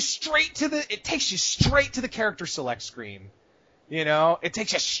takes you straight to the character select screen. It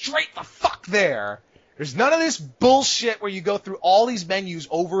takes you straight the fuck there. There's none of this bullshit where you go through all these menus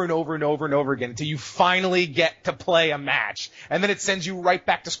over and over and over and over again until you finally get to play a match. And then it sends you right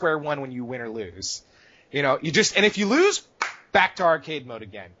back to square one when you win or lose. And if you lose, back to arcade mode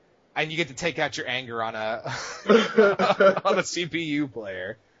again. And you get to take out your anger on a CPU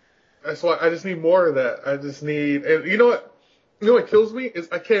player. That's why I just need more of that. I just need, and you know what kills me is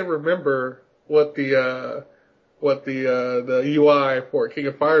I can't remember what the UI for King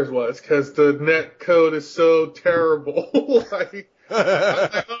of Fighters was, because the net code is so terrible.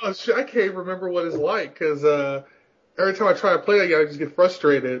 Oh shit, I can't remember what it's like, because every time I try to play that game, I just get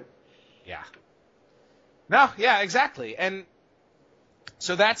frustrated. Yeah. No, yeah, exactly. And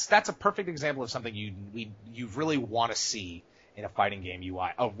so that's a perfect example of something you really want to see in a fighting game UI.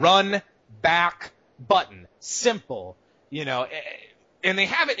 A run back button. Simple. And they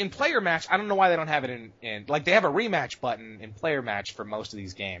have it in player match. I don't know why they don't have it in like they have a rematch button in player match for most of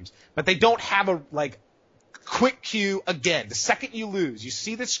these games, but they don't have a like quick queue again. The second you lose, you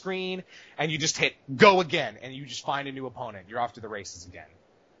see the screen and you just hit go again and you just find a new opponent. You're off to the races again.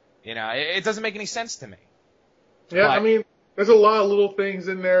 You know, it doesn't make any sense to me. Yeah, But, I mean, there's a lot of little things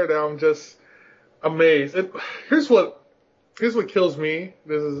in there that I'm just amazed. Here's what kills me.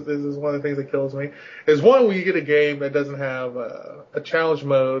 This is one of the things that kills me. Is one, when you get a game that doesn't have a challenge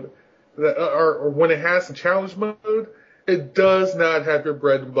mode, or when it has a challenge mode, it does not have your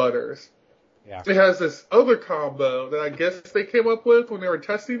bread and butters. yeah. It has this other combo that I guess they came up with when they were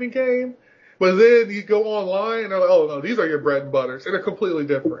testing the game. But then you go online and they're like, oh no, these are your bread and butters, and they're completely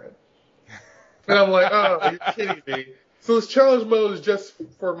different. And I'm like, oh, you're kidding me. So this challenge mode is just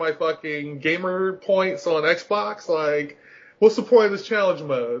for my fucking gamer points on Xbox. Like, what's the point of this challenge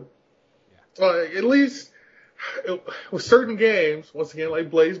mode? Yeah. Like, at least with certain games, once again,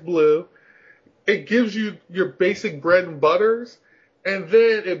 like Blaze Blue, it gives you your basic bread and butters, and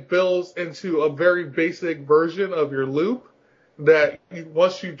then it builds into a very basic version of your loop that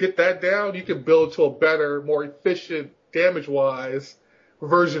once you get that down, you can build to a better, more efficient, damage-wise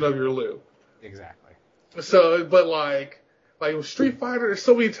version of your loop. Exactly. So, but like with Street Fighter, there's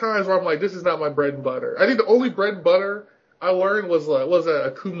so many times where I'm like, this is not my bread and butter. I think the only bread and butter I learned was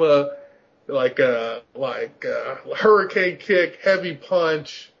a Akuma, hurricane kick, heavy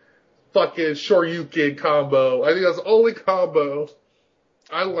punch, fucking Shoryuken combo. I think that's the only combo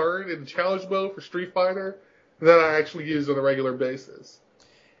I learned in challenge mode for Street Fighter that I actually use on a regular basis.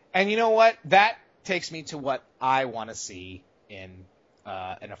 And you know what? That takes me to what I want to see in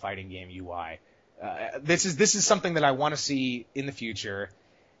a fighting game UI. This is something that I want to see in the future,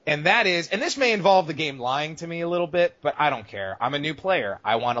 and that is, and this may involve the game lying to me a little bit, but I don't care. I'm a new player.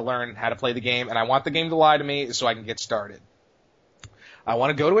 I want to learn how to play the game, and I want the game to lie to me so I can get started. I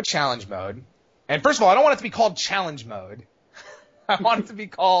want to go to a challenge mode, and first of all, I don't want it to be called challenge mode. I want it to be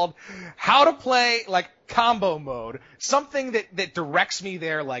called how to play, like, combo mode. Something that directs me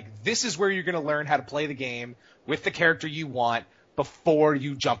there, like, this is where you're going to learn how to play the game with the character you want before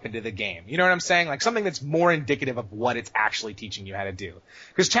you jump into the game. You know what I'm saying? Like, something that's more indicative of what it's actually teaching you how to do.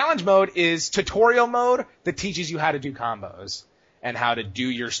 Because challenge mode is tutorial mode that teaches you how to do combos and how to do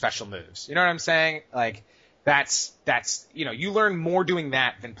your special moves. You know what I'm saying? Like, that's you learn more doing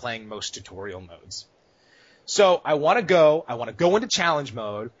that than playing most tutorial modes. So I want to go into challenge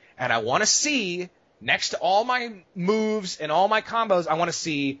mode, and I want to see, next to all my moves and all my combos, I want to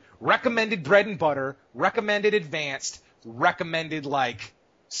see recommended bread and butter, recommended advanced, recommended, like,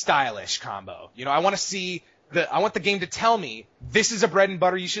 stylish combo. You know, I want the game to tell me, this is a bread and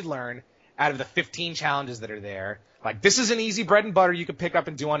butter you should learn out of the 15 challenges that are there. Like, this is an easy bread and butter you can pick up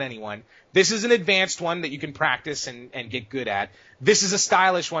and do on anyone. This is an advanced one that you can practice and get good at. This is a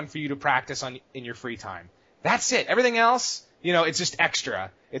stylish one for you to practice in your free time. That's it. Everything else, it's just extra.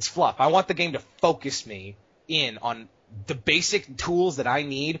 It's fluff. I want the game to focus me in on the basic tools that I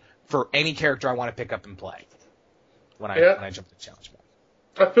need for any character I want to pick up and play when I jump to challenge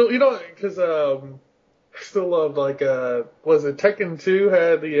mode. I feel, because I still love, was it Tekken 2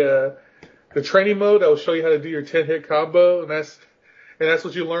 had the training mode that will show you how to do your 10-hit combo, and that's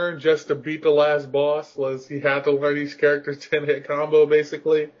what you learned just to beat the last boss, was you had to learn each character's 10-hit combo,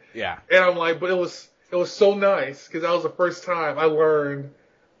 basically. Yeah. And I'm like, but it was so nice, because that was the first time I learned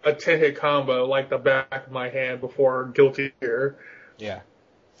a 10-hit combo like the back of my hand before Guilty Gear. Yeah.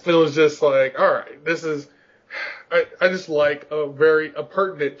 It was just like, all right, this is, I just like a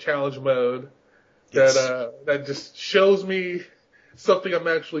pertinent challenge mode that just shows me something I'm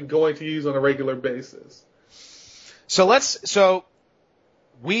actually going to use on a regular basis. So let's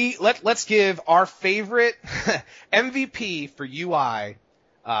give our favorite MVP for UI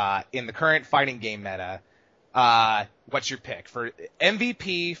in the current fighting game meta. What's your pick for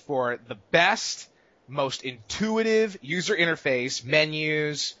MVP for the best, most intuitive user interface,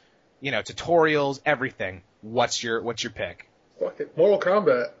 menus, tutorials, everything? What's your pick? Fuck it, Mortal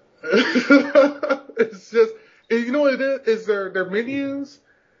Kombat. It's just, you know what it is their menus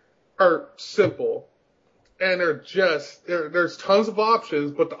are simple, and there's tons of options,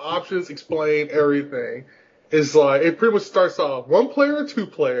 but the options explain everything. It's like, it pretty much starts off 1-player or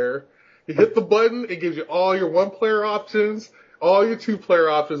 2-player. You hit the button, it gives you all your 1-player options, all your 2-player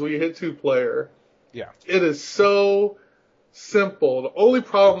options when you hit 2-player. Yeah. It is so simple. The only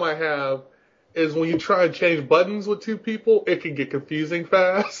problem I have is when you try and change buttons with 2 people, it can get confusing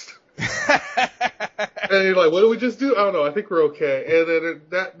fast. And you're like, what do we just do? I don't know. I think we're okay. And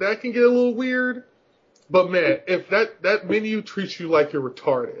then that can get a little weird. But man, if that menu treats you like you're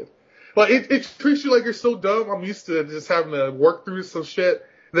retarded, Like, it treats you like you're so dumb. I'm used to just having to work through some shit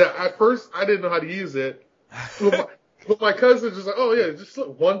that at first I didn't know how to use it. But my cousin's just like, oh yeah, just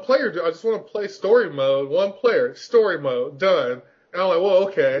look, one player. I just want to play story mode. One player, story mode, done. And I'm like, well,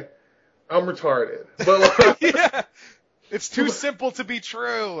 okay, I'm retarded. But like, Yeah, it's too simple to be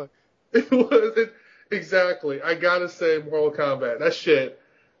true. Exactly. I gotta say, Mortal Kombat. That shit,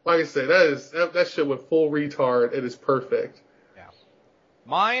 like I say, that shit went full retard. It is perfect. Yeah.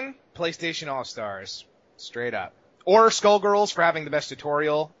 Mine, PlayStation All-Stars, straight up. Or Skullgirls for having the best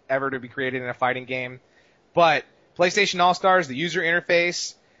tutorial ever to be created in a fighting game. But PlayStation All-Stars, the user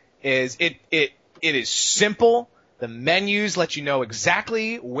interface is it is simple. The menus let you know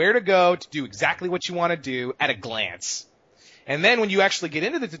exactly where to go to do exactly what you want to do at a glance. And then when you actually get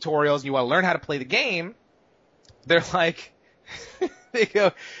into the tutorials and you want to learn how to play the game, they're like, they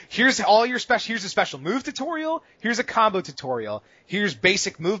go, here's a special move tutorial, here's a combo tutorial, here's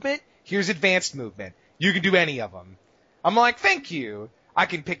basic movement, here's advanced movement. You can do any of them. I'm like, thank you. I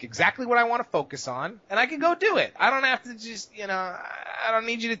can pick exactly what I want to focus on, and I can go do it. I don't have to just, I don't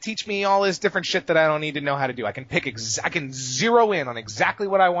need you to teach me all this different shit that I don't need to know how to do. I can I can zero in on exactly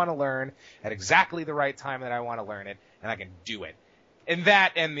what I want to learn at exactly the right time that I want to learn it, and I can do it. And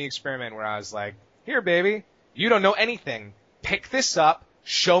that and the experiment where I was like, here, baby, you don't know anything. Pick this up.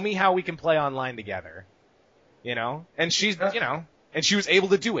 Show me how we can play online together. And she's, and she was able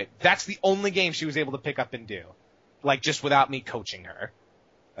to do it. That's the only game she was able to pick up and do. Like, just without me coaching her,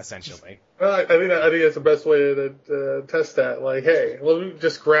 essentially. I think that's the best way to test that. Like, hey, let me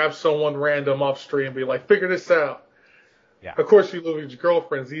just grab someone random off stream and be like, figure this out. Yeah. Of course, you live with your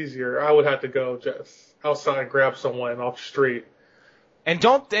girlfriend's easier. I would have to go just outside and grab someone off the street. And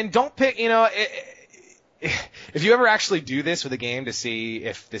don't pick, if you ever actually do this with a game to see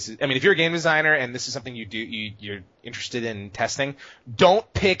if this is, if you're a game designer and this is something you're interested in testing,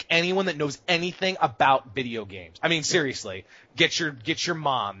 don't pick anyone that knows anything about video games. Seriously, get your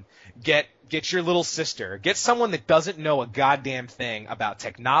mom, get your little sister, get someone that doesn't know a goddamn thing about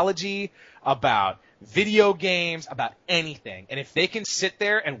technology, about video games, about anything. And if they can sit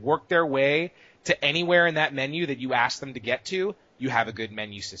there and work their way to anywhere in that menu that you ask them to get to, you have a good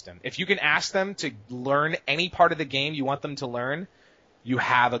menu system. If you can ask them to learn any part of the game you want them to learn, you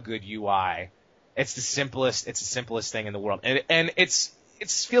have a good UI. It's the simplest thing in the world. And it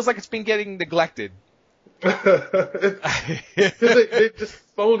feels like it's been getting neglected. They just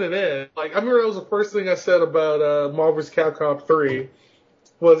phone it in. Like, I remember that was the first thing I said about Marvel vs. Capcom 3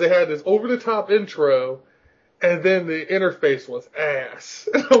 was they had this over-the-top intro, and then the interface was ass.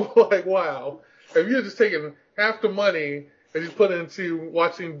 And I'm like, wow. If you had just taken half the money and just put it into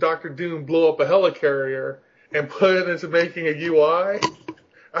watching Dr. Doom blow up a helicarrier and put it into making a UI,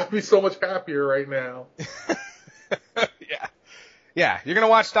 I'd be so much happier right now. Yeah, you're going to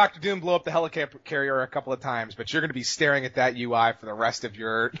watch Dr. Doom blow up the helicarrier a couple of times, but you're going to be staring at that UI for the rest of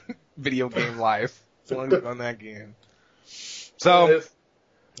your video game life. As long as you're on that game. So,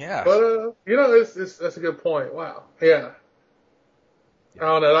 yeah. But, that's a good point. Wow. Yeah. I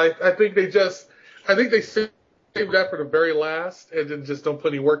don't know. I think they saved that for the very last and then just don't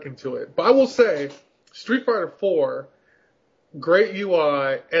put any work into it. But I will say, Street Fighter 4, great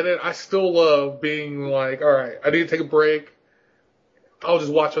UI, and then I still love being like, all right, I need to take a break. I'll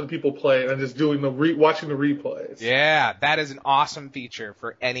just watch other people play and just doing watching the replays. Yeah, that is an awesome feature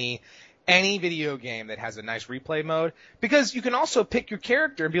for any video game that has a nice replay mode, because you can also pick your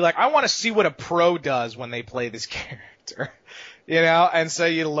character and be like, I want to see what a pro does when they play this character. And so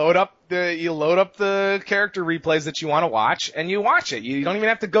you load up the character replays that you want to watch, and you watch it. You don't even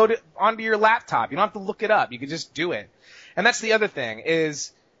have to go onto your laptop. You don't have to look it up. You can just do it. And that's the other thing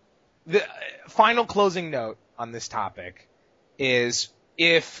is the final closing note on this topic is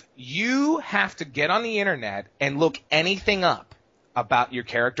if you have to get on the internet and look anything up about your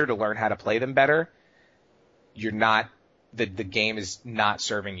character to learn how to play them better, the game is not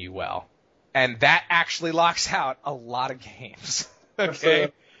serving you well. And that actually locks out a lot of games.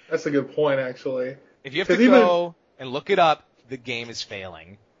 Okay? That's a good point, actually. If you have to go and look it up, the game is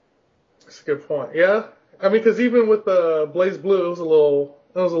failing. That's a good point. Yeah. Because even with Blaze Blue, it was a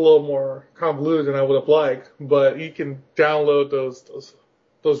little more convoluted than I would have liked. But you can download those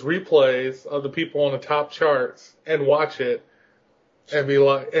replays of the people on the top charts and watch it and be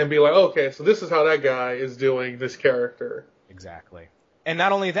like, okay, so this is how that guy is doing this character. Exactly. And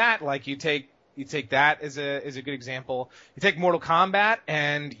not only that, like you take that as a good example. You take Mortal Kombat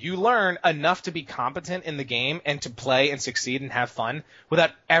and you learn enough to be competent in the game and to play and succeed and have fun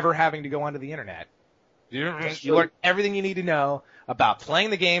without ever having to go onto the internet. You learn everything you need to know about playing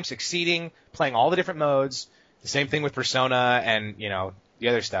the game, succeeding, playing all the different modes. The same thing with Persona and, the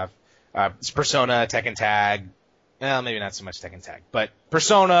other stuff. It's Persona, Tekken Tag. Well, maybe not so much Tekken Tag, but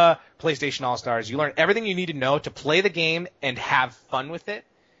Persona, PlayStation All-Stars. You learn everything you need to know to play the game and have fun with it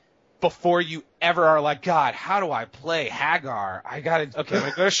before you ever are like, God, how do I play Hagar? Okay, I'm going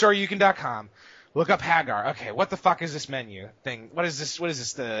to go to shoryuken.com. Look up Hagar. Okay, what the fuck is this menu thing? What is this?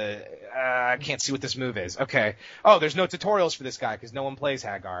 I can't see what this move is. Okay. Oh, there's no tutorials for this guy because no one plays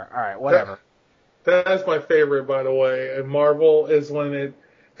Hagar. All right, whatever. That's my favorite, by the way. And Marvel is when it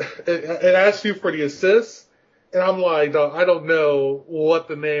asks you for the assist, and I'm like, I don't know what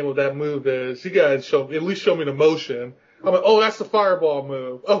the name of that move is. You gotta at least show me the motion. I'm like, oh, that's the fireball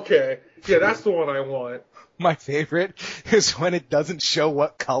move. Okay, yeah, that's the one I want. My favorite is when it doesn't show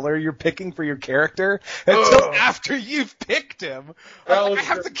what color you're picking for your character until after you've picked him. I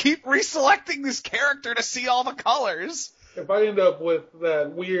have to keep reselecting this character to see all the colors. If I end up with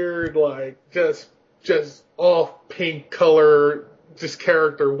that weird, like, just off pink color, just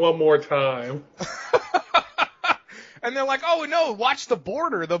character one more time. And they're like, oh no, watch the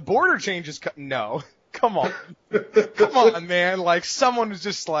border. The border changes. No, come on. Come on, man. Like, someone was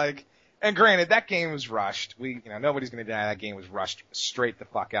just like, and granted, that game was rushed. Nobody's going to deny that game was rushed straight the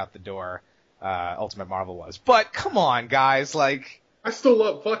fuck out the door. Ultimate Marvel was. But come on, guys. Like, I still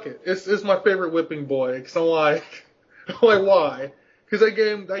love, fuck it. It's my favorite whipping boy. Cause I'm like, why? Because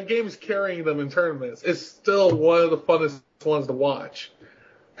that game is carrying them in tournaments. It's still one of the funnest ones to watch.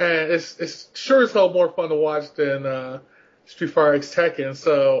 And it's sure as hell more fun to watch than Street Fighter X Tekken.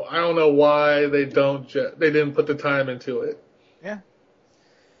 So I don't know why they didn't put the time into it. Yeah.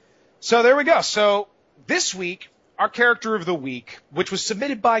 So there we go. So this week, our character of the week, which was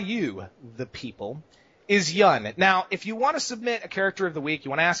submitted by you, the people, is Yun. Now, if you want to submit a character of the week, you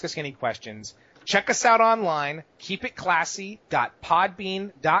want to ask us any questions, check us out online,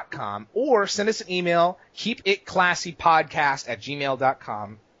 keepitclassy.podbean.com, or send us an email,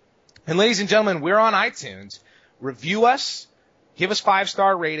 keepitclassypodcast@gmail.com. And ladies and gentlemen, we're on iTunes. Review us, give us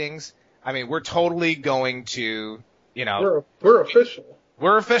 5-star ratings. I mean, we're totally going to, we're official.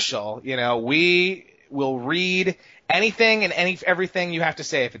 We're official. We will read anything and everything you have to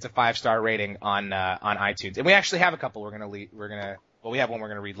say if it's a 5-star rating on iTunes. And we actually have a couple we have one we're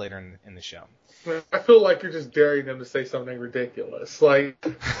going to read later in the show. I feel like you're just daring them to say something ridiculous. Like,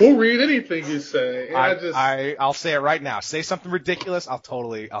 we'll read anything you say. I'll say it right now. Say something ridiculous, I'll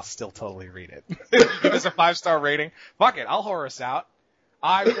still totally read it. Give us a 5-star rating. Fuck it, I'll whore us out.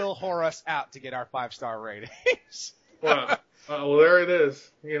 I will whore us out to get our 5-star ratings. Wow. Well, there it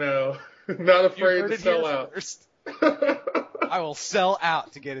is. Not afraid to sell out. I will sell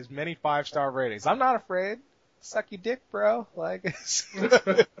out to get as many 5-star ratings. I'm not afraid. Suck your dick, bro. Like,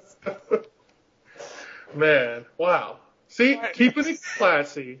 man, wow. See, keeping it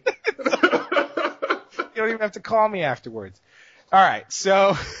classy. You don't even have to call me afterwards. All right,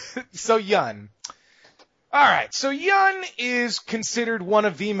 so Yun. All right, so Yun is considered one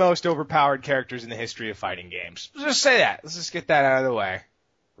of the most overpowered characters in the history of fighting games. Let's just say that. Let's just get that out of the way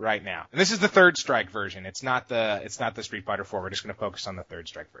right now. And this is the Third Strike version. It's not the Street Fighter 4. We're just going to focus on the Third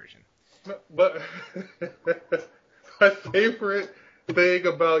Strike version. But my favorite thing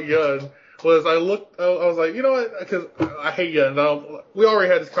about Yun was I was like, you know what? Because I hate Yun. We already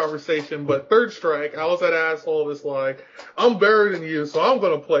had this conversation, but Third Strike, I was that asshole that's like, I'm better than you, so I'm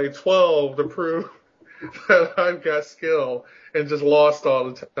going to play 12 to prove that I've got skill, and just lost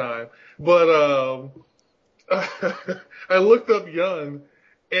all the time. But I looked up Yun,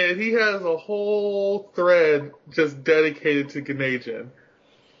 and he has a whole thread just dedicated to Ganajin.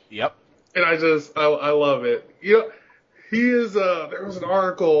 Yep. And I love it. He is, there was an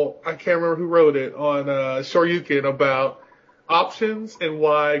article, I can't remember who wrote it, on Shoryuken about options and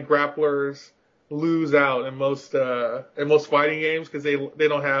why grapplers lose out in most fighting games because they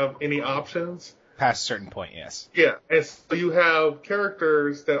don't have any options. Past a certain point, yes. Yeah, and so you have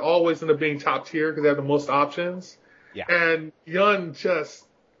characters that always end up being top tier because they have the most options. Yeah. And Yun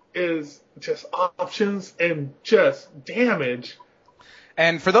is just options and just damage.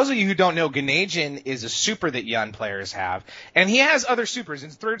 And for those of you who don't know, Ganajin is a super that Yun players have. And he has other supers.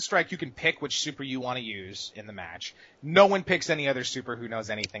 In Third Strike, you can pick which super you want to use in the match. No one picks any other super who knows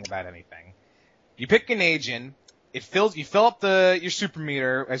anything about anything. You pick Ganajin, you fill up your super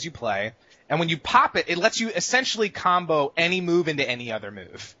meter as you play, and when you pop it, it lets you essentially combo any move into any other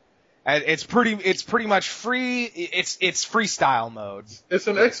move. It's pretty much free. It's freestyle mode. It's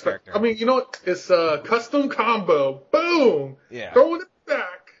an X Factor. I mean, you know what? It's a custom combo. Boom. Yeah. Throwing it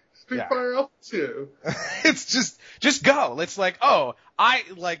back. Street Fighter Alpha 2. It's just go. It's like, Yun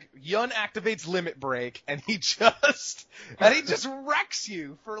activates Limit Break, and he just wrecks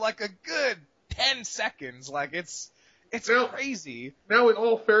you for like a good 10 seconds. Like, it's It's crazy. Now, in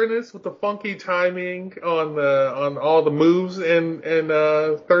all fairness, with the funky timing on all the moves in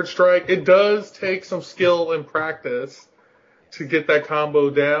Third Strike, it does take some skill and practice to get that combo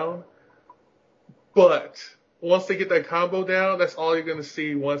down. But once they get that combo down, that's all you're gonna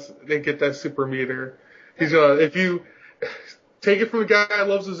see once they get that super meter. If you take it from a guy that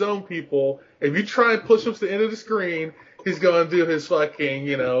loves his own people, if you try and push him to the end of the screen, he's gonna do his fucking,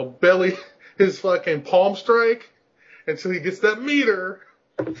 his fucking palm strike until he gets that meter,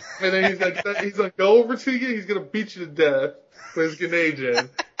 and then he's gonna go over to you, he's gonna beat you to death with his Ganajin.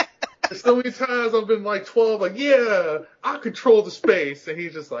 So many times I've been like 12, like, yeah, I control the space. And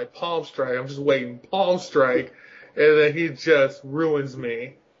he's just like, palm strike. I'm just waiting, palm strike. And then he just ruins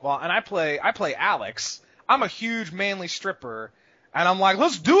me. Well, and I play Alex. I'm a huge manly stripper. And I'm like,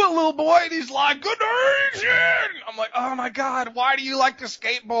 let's do it, little boy. And he's like, good Asian. I'm like, oh my God, why do you like to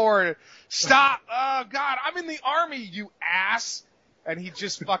skateboard? Stop. Oh God, I'm in the army, you ass. And he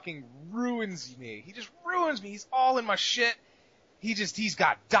just fucking ruins me. He just ruins me. He's all in my shit. He's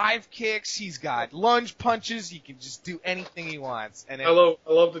got dive kicks, he's got lunge punches, he can just do anything he wants. And I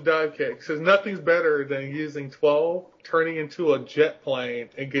love the dive kicks. Because nothing's better than using 12, turning into a jet plane,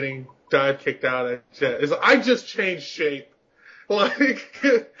 and getting dive kicked out of a jet. It's like, I just changed shape. Like,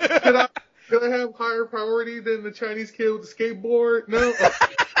 can I have higher priority than the Chinese kid with the skateboard? No?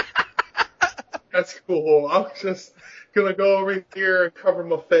 That's cool. I'm just gonna go over here and cover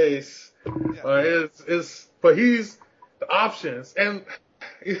my face. Yeah. But he's the options. And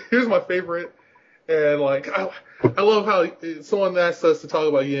here's my favorite. And like, I love how someone asked us to talk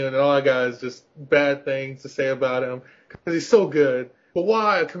about Yun, and all I got is just bad things to say about him because he's so good. But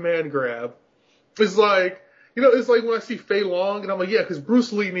why a command grab? It's like, it's like when I see Fei Long, and I'm like, yeah, because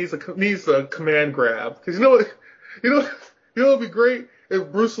Bruce Lee needs a command grab. Because it'd be great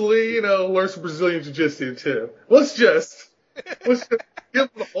if Bruce Lee, learns some Brazilian Jiu-Jitsu too. Let's just give him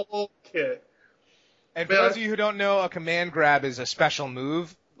the whole kit. And for those of you who don't know, a command grab is a special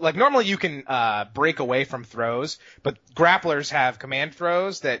move. Like, normally you can break away from throws, but grapplers have command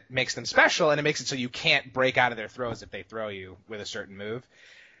throws that makes them special, and it makes it so you can't break out of their throws if they throw you with a certain move.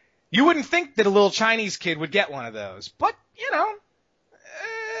 You wouldn't think that a little Chinese kid would get one of those, but,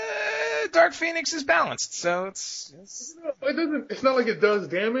 Dark Phoenix is balanced, so it's not like it does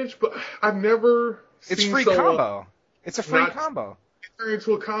damage, but I've never It's seen free combo. It's a free combo.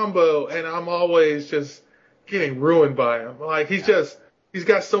 Into a combo, and I'm always just getting ruined by him. Like, he's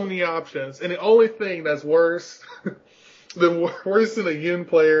got so many options, and the only thing that's worse than a Yun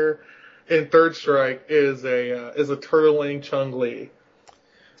player in Third Strike is a turtling Chung Li.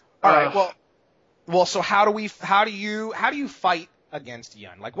 All right, well, so how do you fight against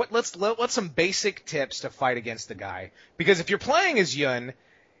Yun? Like, what's some basic tips to fight against the guy? Because if you're playing as Yun,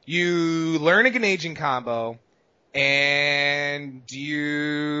 you learn a Ganajin combo. And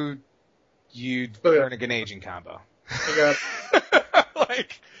you learn a Ganajin combo.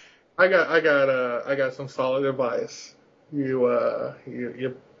 I got some solid advice.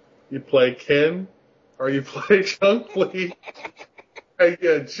 You play Ken or you play Chung Li, and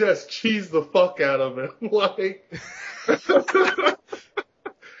you just cheese the fuck out of him. Like,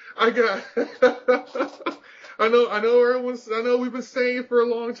 I know we've been saying for a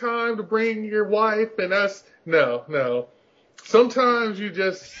long time to bring your wife, and that's no. Sometimes you need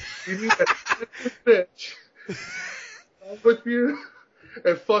a bitch with you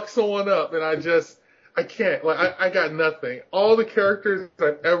and fuck someone up, and I can't. Like, I got nothing. All the characters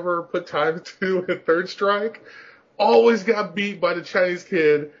I've ever put time to in Third Strike always got beat by the Chinese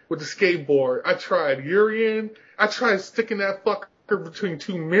kid with the skateboard. I tried Urien. I tried sticking that fucker between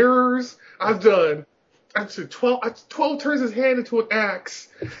two mirrors. I've done 12 turns his hand into an axe,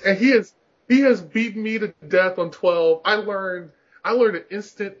 and he has beaten me to death on 12. I learned an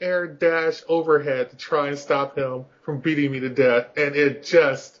instant air dash overhead to try and stop him from beating me to death, and it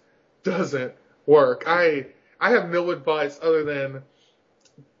just doesn't work. I have no advice other than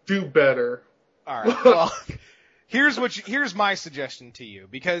do better. All right. Well, here's my suggestion to you,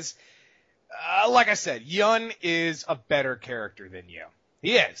 because like I said, Yun is a better character than you.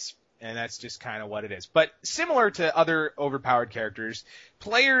 He is. And that's just kind of what it is. But similar to other overpowered characters,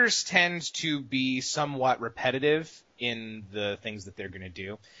 players tend to be somewhat repetitive in the things that they're going to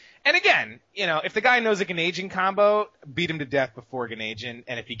do. And again, if the guy knows a Ganajin combo, beat him to death before Ganajin.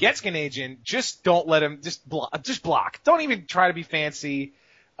 And if he gets Ganajin, just don't let him, just block. Don't even try to be fancy,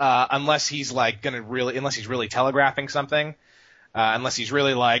 unless he's really telegraphing something. Unless he's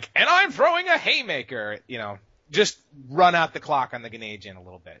really like, and I'm throwing a haymaker, just run out the clock on the Ganajin a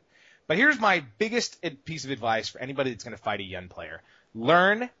little bit. But here's my biggest piece of advice for anybody that's going to fight a Yun player.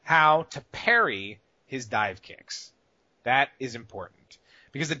 Learn how to parry his dive kicks. That is important.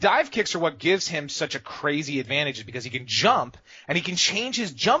 Because the dive kicks are what gives him such a crazy advantage, because he can jump, and he can change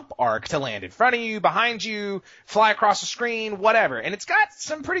his jump arc to land in front of you, behind you, fly across the screen, whatever. And it's got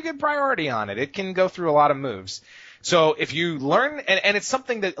some pretty good priority on it. It can go through a lot of moves. So if you learn, and it's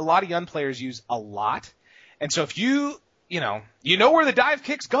something that a lot of young players use a lot. And so if you know where the dive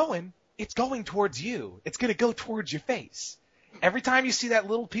kick's going, it's going towards you. It's going to go towards your face. Every time you see that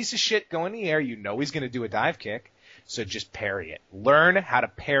little piece of shit go in the air, you know he's going to do a dive kick. So just parry it. Learn how to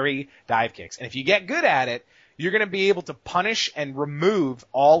parry dive kicks. And if you get good at it, you're going to be able to punish and remove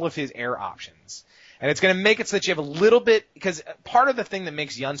all of his air options. And it's going to make it so that you have a little bit, because part of the thing that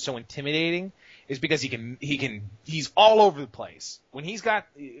makes Yun so intimidating is because he's all over the place.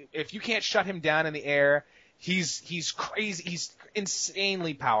 If you can't shut him down in the air, he's crazy. He's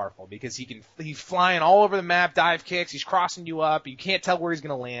insanely powerful because he's flying all over the map, dive kicks. He's crossing you up. You can't tell where he's going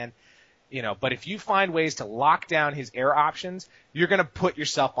to land. But if you find ways to lock down his air options, you're going to put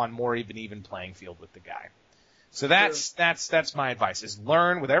yourself on more of an even playing field with the guy. So that's my advice: is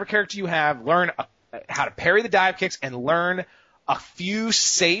learn whatever character you have, learn how to parry the dive kicks, and learn a few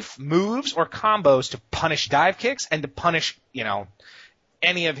safe moves or combos to punish dive kicks and to punish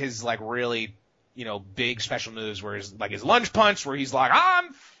any of his really big special moves, where his lunge punch, where he's like,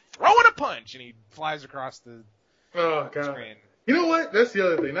 I'm throwing a punch, and he flies across the screen. You know what? That's the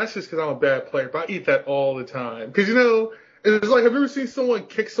other thing. That's just because I'm a bad player, but I eat that all the time. Because, it's like, have you ever seen someone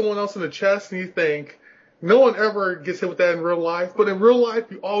kick someone else in the chest and you think, no one ever gets hit with that in real life, but in real life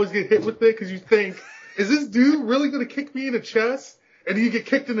you always get hit with it because you think, is this dude really going to kick me in the chest? And you get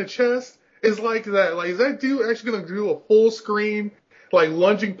kicked in the chest? It's like that. Like, is that dude actually going to do a full screen,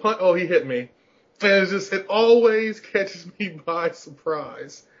 lunging punch? Oh, he hit me. And it always catches me by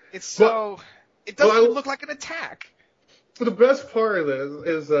surprise. It doesn't even look like an attack. So the best part of this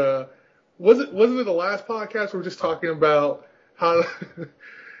is, wasn't it the last podcast we were just talking about how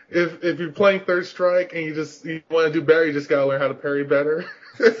if you're playing Third Strike and you want to do better, you just gotta learn how to parry better.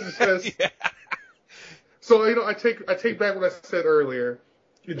 Yeah. So I take back what I said earlier.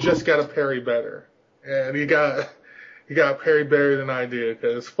 You just gotta parry better, and you got parry better than I do,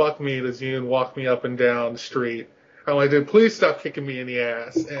 because fuck me, does Yun walk me up and down the street. I'm like, dude, please stop kicking me in the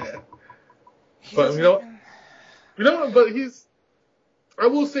ass. But but I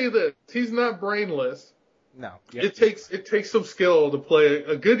will say this, he's not brainless. No. Yep. It takes some skill to play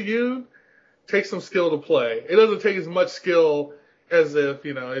a good Yun. Takes some skill to play. It doesn't take as much skill as if,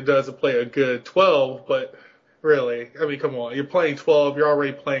 it does to play a good 12, but really, I mean, come on, you're playing 12, you're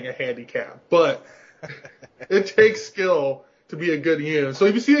already playing a handicap. But it takes skill to be a good Yun. So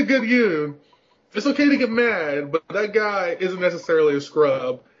if you see a good Yun, it's okay to get mad, but that guy isn't necessarily a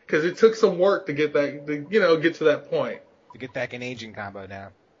scrub, because it took some work to get get to that point. To get that aging combo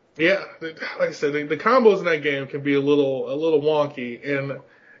down. Yeah, like I said, the combos in that game can be a little wonky, and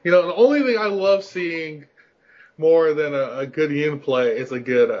the only thing I love seeing more than a good Yun play is a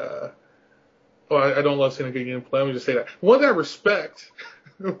good. I don't love seeing a good Yun play. Let me just say that. One thing I respect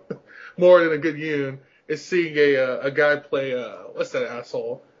more than a good Yun is seeing a guy play what's that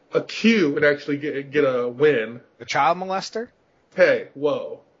asshole? A Q and actually get a win. The child molester? Hey,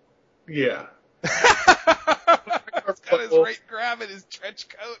 whoa. Yeah. He's got his rape grab in his trench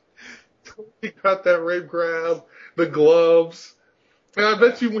coat. He got that rape grab, the gloves. And I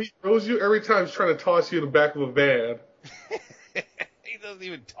bet you when he throws you, every time he's trying to toss you in the back of a van. He doesn't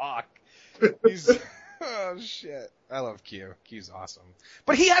even talk. Oh, shit. I love Q. Q's awesome.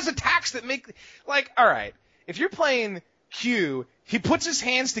 But he has attacks that make, alright, if you're playing Q, he puts his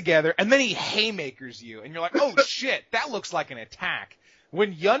hands together and then he haymakers you. And you're like, oh shit, that looks like an attack.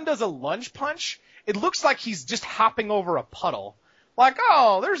 When Yun does a lunge punch, it looks like he's just hopping over a puddle. Like,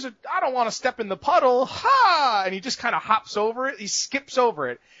 I don't want to step in the puddle, ha! And he just kind of hops over it, he skips over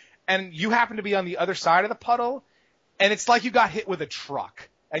it, and you happen to be on the other side of the puddle, and it's like you got hit with a truck,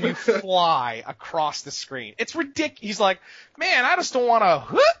 and you fly across the screen. It's ridiculous. He's like, man, I just don't want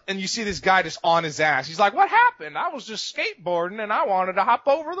to, and you see this guy just on his ass. He's like, what happened? I was just skateboarding, and I wanted to hop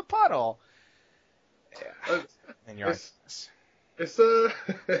over the puddle. Yeah. And you're It's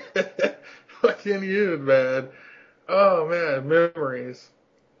fucking Yun, man. Oh man, memories.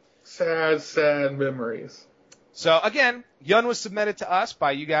 Sad memories. So again, Yun was submitted to us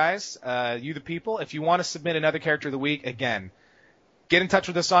by you guys, you the people. If you want to submit another character of the week, again, get in touch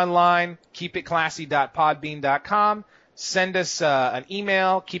with us online, keepitclassy.podbean.com. Send us an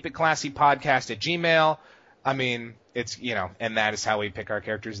email, keepitclassypodcast@gmail.com. I mean, it's, and that is how we pick our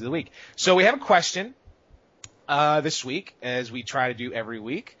characters of the week. So we have a question this week, as we try to do every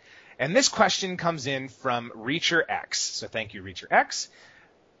week. And this question comes in from Reacher X. So thank you, Reacher X.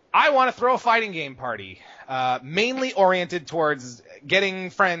 I want to throw a fighting game party, mainly oriented towards getting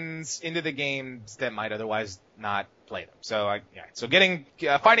friends into the games that might otherwise not play them. So getting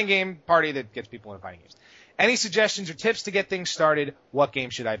a fighting game party that gets people into fighting games. Any suggestions or tips to get things started? What game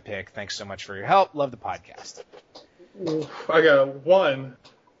should I pick? Thanks so much for your help. Love the podcast. I got one.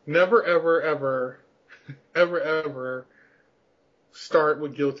 Never, ever, ever, ever, ever start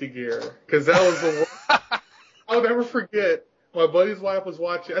with Guilty Gear. Because that was the worst. I'll never forget. My buddy's wife was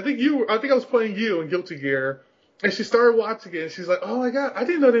watching. I think I was playing you in Guilty Gear. And she started watching it, and she's like, "Oh my god, I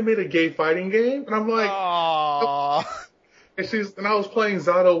didn't know they made a gay fighting game." And I'm like, Aww. And I was playing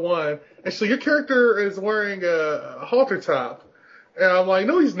Zato 1, and she's like, "Your character is wearing a halter top." And I'm like,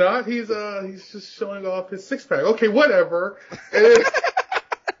 "No, he's not. He's just showing off his six pack." Okay, whatever. And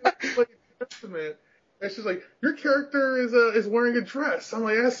then, and she's like, "Your character is wearing a dress." I'm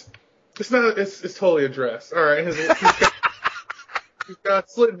like, it's totally a dress. All right, he's got a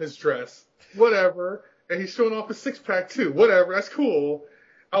slit in his dress. Whatever. And he's showing off his six pack too. Whatever, that's cool.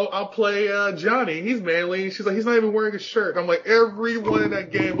 I'll play Johnny. He's manly. And she's like, he's not even wearing a shirt. I'm like, everyone in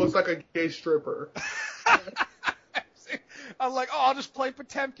that game looks like a gay stripper. I'm like, I'll just play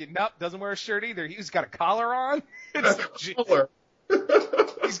Potemkin. Nope, doesn't wear a shirt either. He's got a collar on. Collar.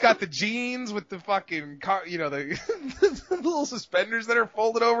 He's got the jeans with the fucking, the little suspenders that are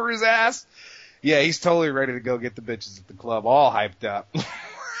folded over his ass. Yeah, he's totally ready to go get the bitches at the club, all hyped up.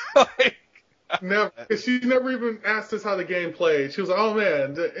 Never, cause she never even asked us how the game played. She was like, "Oh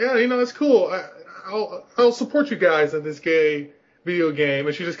man, yeah, it's cool. I'll support you guys in this gay video game,"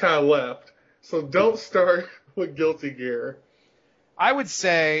 and she just kind of left. So don't start with Guilty Gear. I would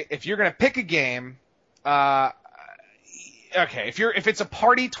say if you're gonna pick a game, okay, if it's a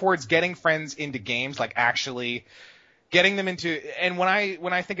party towards getting friends into games, like actually getting them into, and when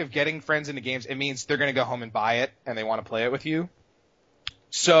I think of getting friends into games, it means they're gonna go home and buy it and they want to play it with you.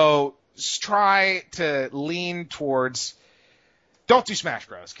 So try to lean towards, don't do Smash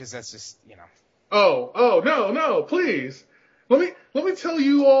Bros, because that's just, Oh, no, please. Let me tell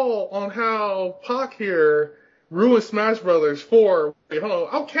you all on how Pac here ruined Smash Brothers for, wait, hold on,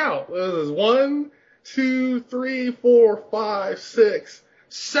 I'll count. This is 1, 2, 3, 4, 5, 6,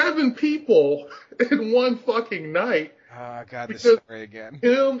 7 people in one fucking night. Oh, God, this story again.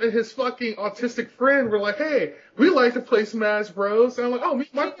 Him and his fucking autistic friend were like, "Hey, we like to play Smash Bros." And I'm like, "Oh, me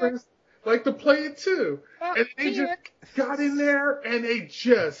and my friends like to play it too." And they just got in there and they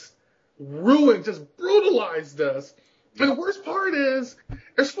just brutalized us. And the worst part is,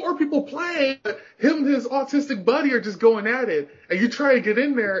 there's 4 people playing, but him and his autistic buddy are just going at it. And you try to get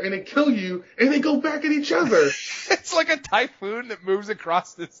in there and they kill you and they go back at each other. It's like a typhoon that moves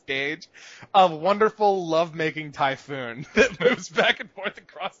across the stage. A wonderful love-making typhoon that moves back and forth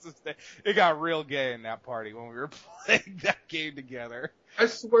across the stage. It got real gay in that party when we were playing that game together. I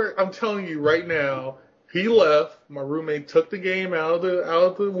swear, I'm telling you right now, he left, my roommate took the game out of the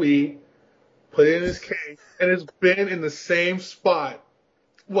Wii, put it in his case, and it's been in the same spot,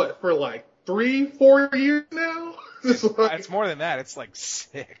 for like 3-4 years now? It's more than that. It's like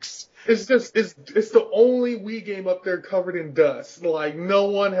 6. It's the only Wii game up there covered in dust. Like, no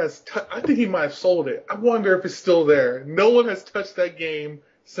one has I think he might have sold it. I wonder if it's still there. No one has touched that game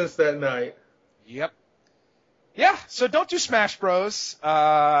since that night. Yep. Yeah, so don't do Smash Bros.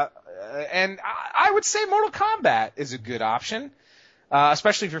 And I would say Mortal Kombat is a good option.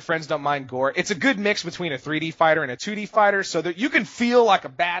 Especially if your friends don't mind gore. It's a good mix between a 3D fighter and a 2D fighter, so that you can feel like a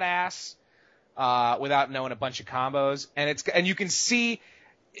badass without knowing a bunch of combos. And you can see.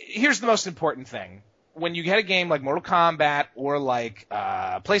 Here's the most important thing: when you get a game like Mortal Kombat or like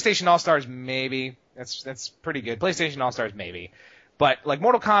PlayStation All Stars, maybe that's pretty good. PlayStation All Stars, maybe, but like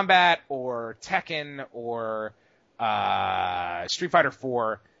Mortal Kombat or Tekken or Street Fighter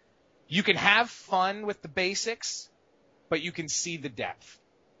 4, you can have fun with the basics. But you can see the depth,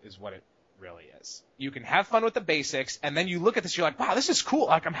 is what it really is. You can have fun with the basics, and then you look at this, you're like, wow, this is cool.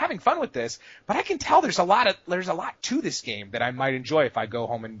 Like, I'm having fun with this, but I can tell there's a lot to this game that I might enjoy if I go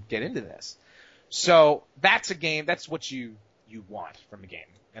home and get into this. So that's a game. That's what you want from a game.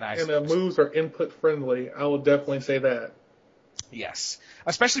 And the moves are input friendly. I will definitely say that. Yes,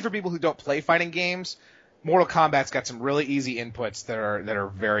 especially for people who don't play fighting games. Mortal Kombat's got some really easy inputs that are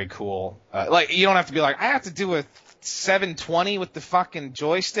very cool. Like, you don't have to be like, I have to do a 720 with the fucking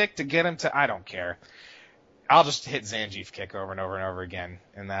joystick to get him to. I don't care. I'll just hit Zangief kick over and over and over again,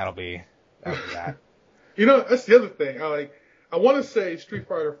 and that'll be that. That's the other thing. I want to say Street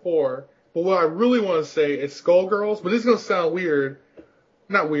Fighter 4, but what I really want to say is Skullgirls. But this is gonna sound weird.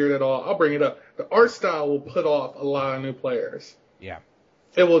 Not weird at all. I'll bring it up. The art style will put off a lot of new players. Yeah.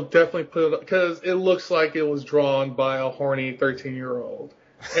 It will definitely put it up because it looks like it was drawn by a horny 13-year-old.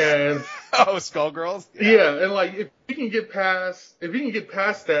 And Oh, Skullgirls? yeah, and like if you can get past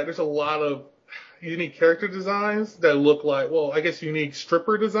that, there's a lot of unique character designs that look like, well, I guess unique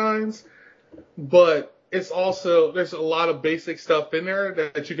stripper designs, but it's also, there's a lot of basic stuff in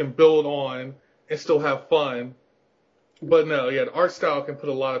there that you can build on and still have fun. But no, yeah, the art style can put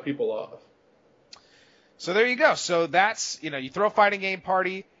a lot of people off. So there you go. So that's, you throw a fighting game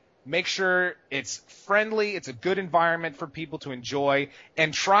party, make sure it's friendly, it's a good environment for people to enjoy,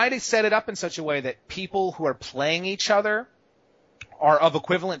 and try to set it up in such a way that people who are playing each other are of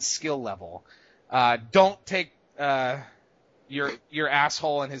equivalent skill level. Don't take your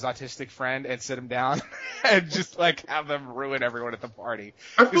asshole and his autistic friend and sit him down and just like have them ruin everyone at the party.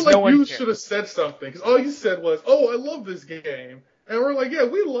 I feel like you should have said something, because all you said was, "Oh, I love this game," and we're like, "Yeah,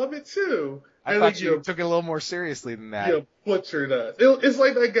 we love it too." I thought you took it a little more seriously than that. Yeah, butchered us. It's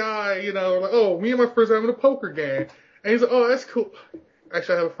like that guy, like, "Oh, me and my friends are having a poker game," and he's like, "Oh, that's cool."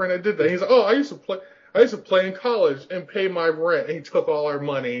 Actually, I have a friend that did that. He's like, "Oh, I used to play in college and pay my rent," and he took all our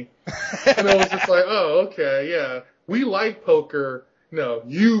money. And I was just like, "Oh, okay, yeah. We like poker. No,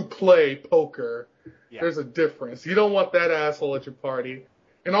 you play poker." Yeah. There's a difference. You don't want that asshole at your party.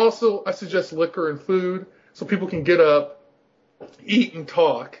 And also, I suggest liquor and food so people can get up, eat, and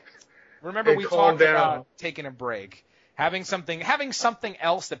talk. Remember, we talked about taking a break, having something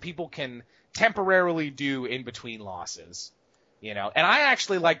else that people can temporarily do in between losses. And I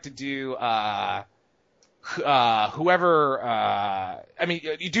actually like to do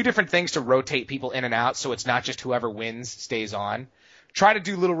you do different things to rotate people in and out, so it's not just whoever wins stays on. Try to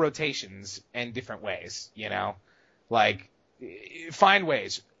do little rotations in different ways, like find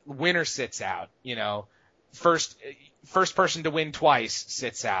ways. Winner sits out, first person to win twice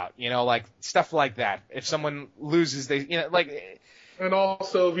sits out, like stuff like that. If someone loses, And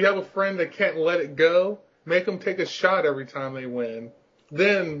also, if you have a friend that can't let it go, make them take a shot every time they win.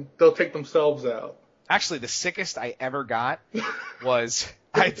 Then they'll take themselves out. Actually, the sickest I ever got was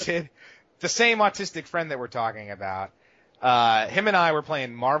I did the same autistic friend that we're talking about. Him and I were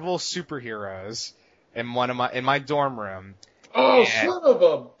playing Marvel Superheroes in my dorm room. Oh, son of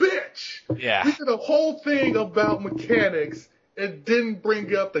a bitch! Yeah. We did a whole thing about mechanics and didn't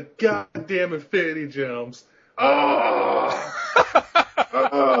bring up the goddamn Infinity Gems. Oh!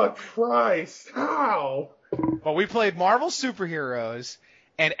 Oh, Christ. How? Well, we played Marvel Superheroes,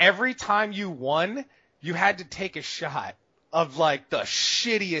 and every time you won, you had to take a shot of like the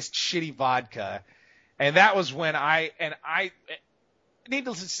shittiest shitty vodka. And that was when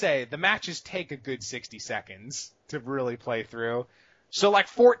needless to say, the matches take a good 60 seconds to really play through. So like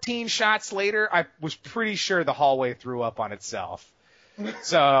 14 shots later, I was pretty sure the hallway threw up on itself.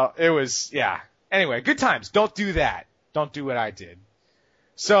 So it was, yeah. Anyway, good times. Don't do that. Don't do what I did.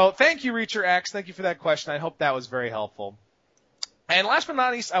 So thank you, Reacher X. Thank you for that question. I hope that was very helpful. And last but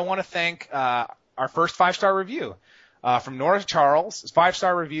not least, I want to thank our first 5-star review from Nora Charles.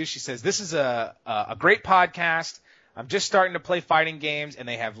 5-star review. She says, this is a great podcast. I'm just starting to play fighting games, and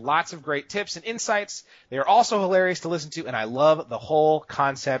they have lots of great tips and insights. They are also hilarious to listen to, and I love the whole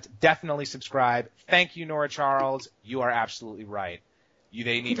concept. Definitely subscribe. Thank you, Nora Charles. You are absolutely right.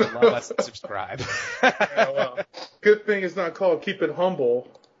 They need to love us and subscribe. Yeah, well, good thing it's not called Keep It Humble.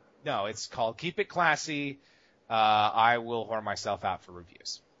 No, it's called Keep It Classy. I will whore myself out for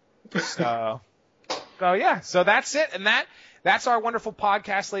reviews. So yeah. So that's it. And that's our wonderful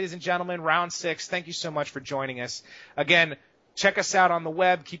podcast, ladies and gentlemen. Round 6. Thank you so much for joining us. Again, check us out on the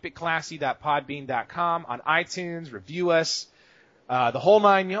web, keepitclassy.podbean.com, on iTunes, review us, the whole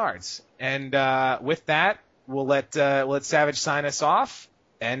 9 yards. And with that, we'll let Savage sign us off,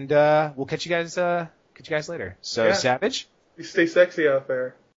 and we'll catch you guys later. So, yeah. Savage, you stay sexy out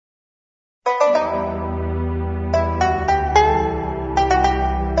there.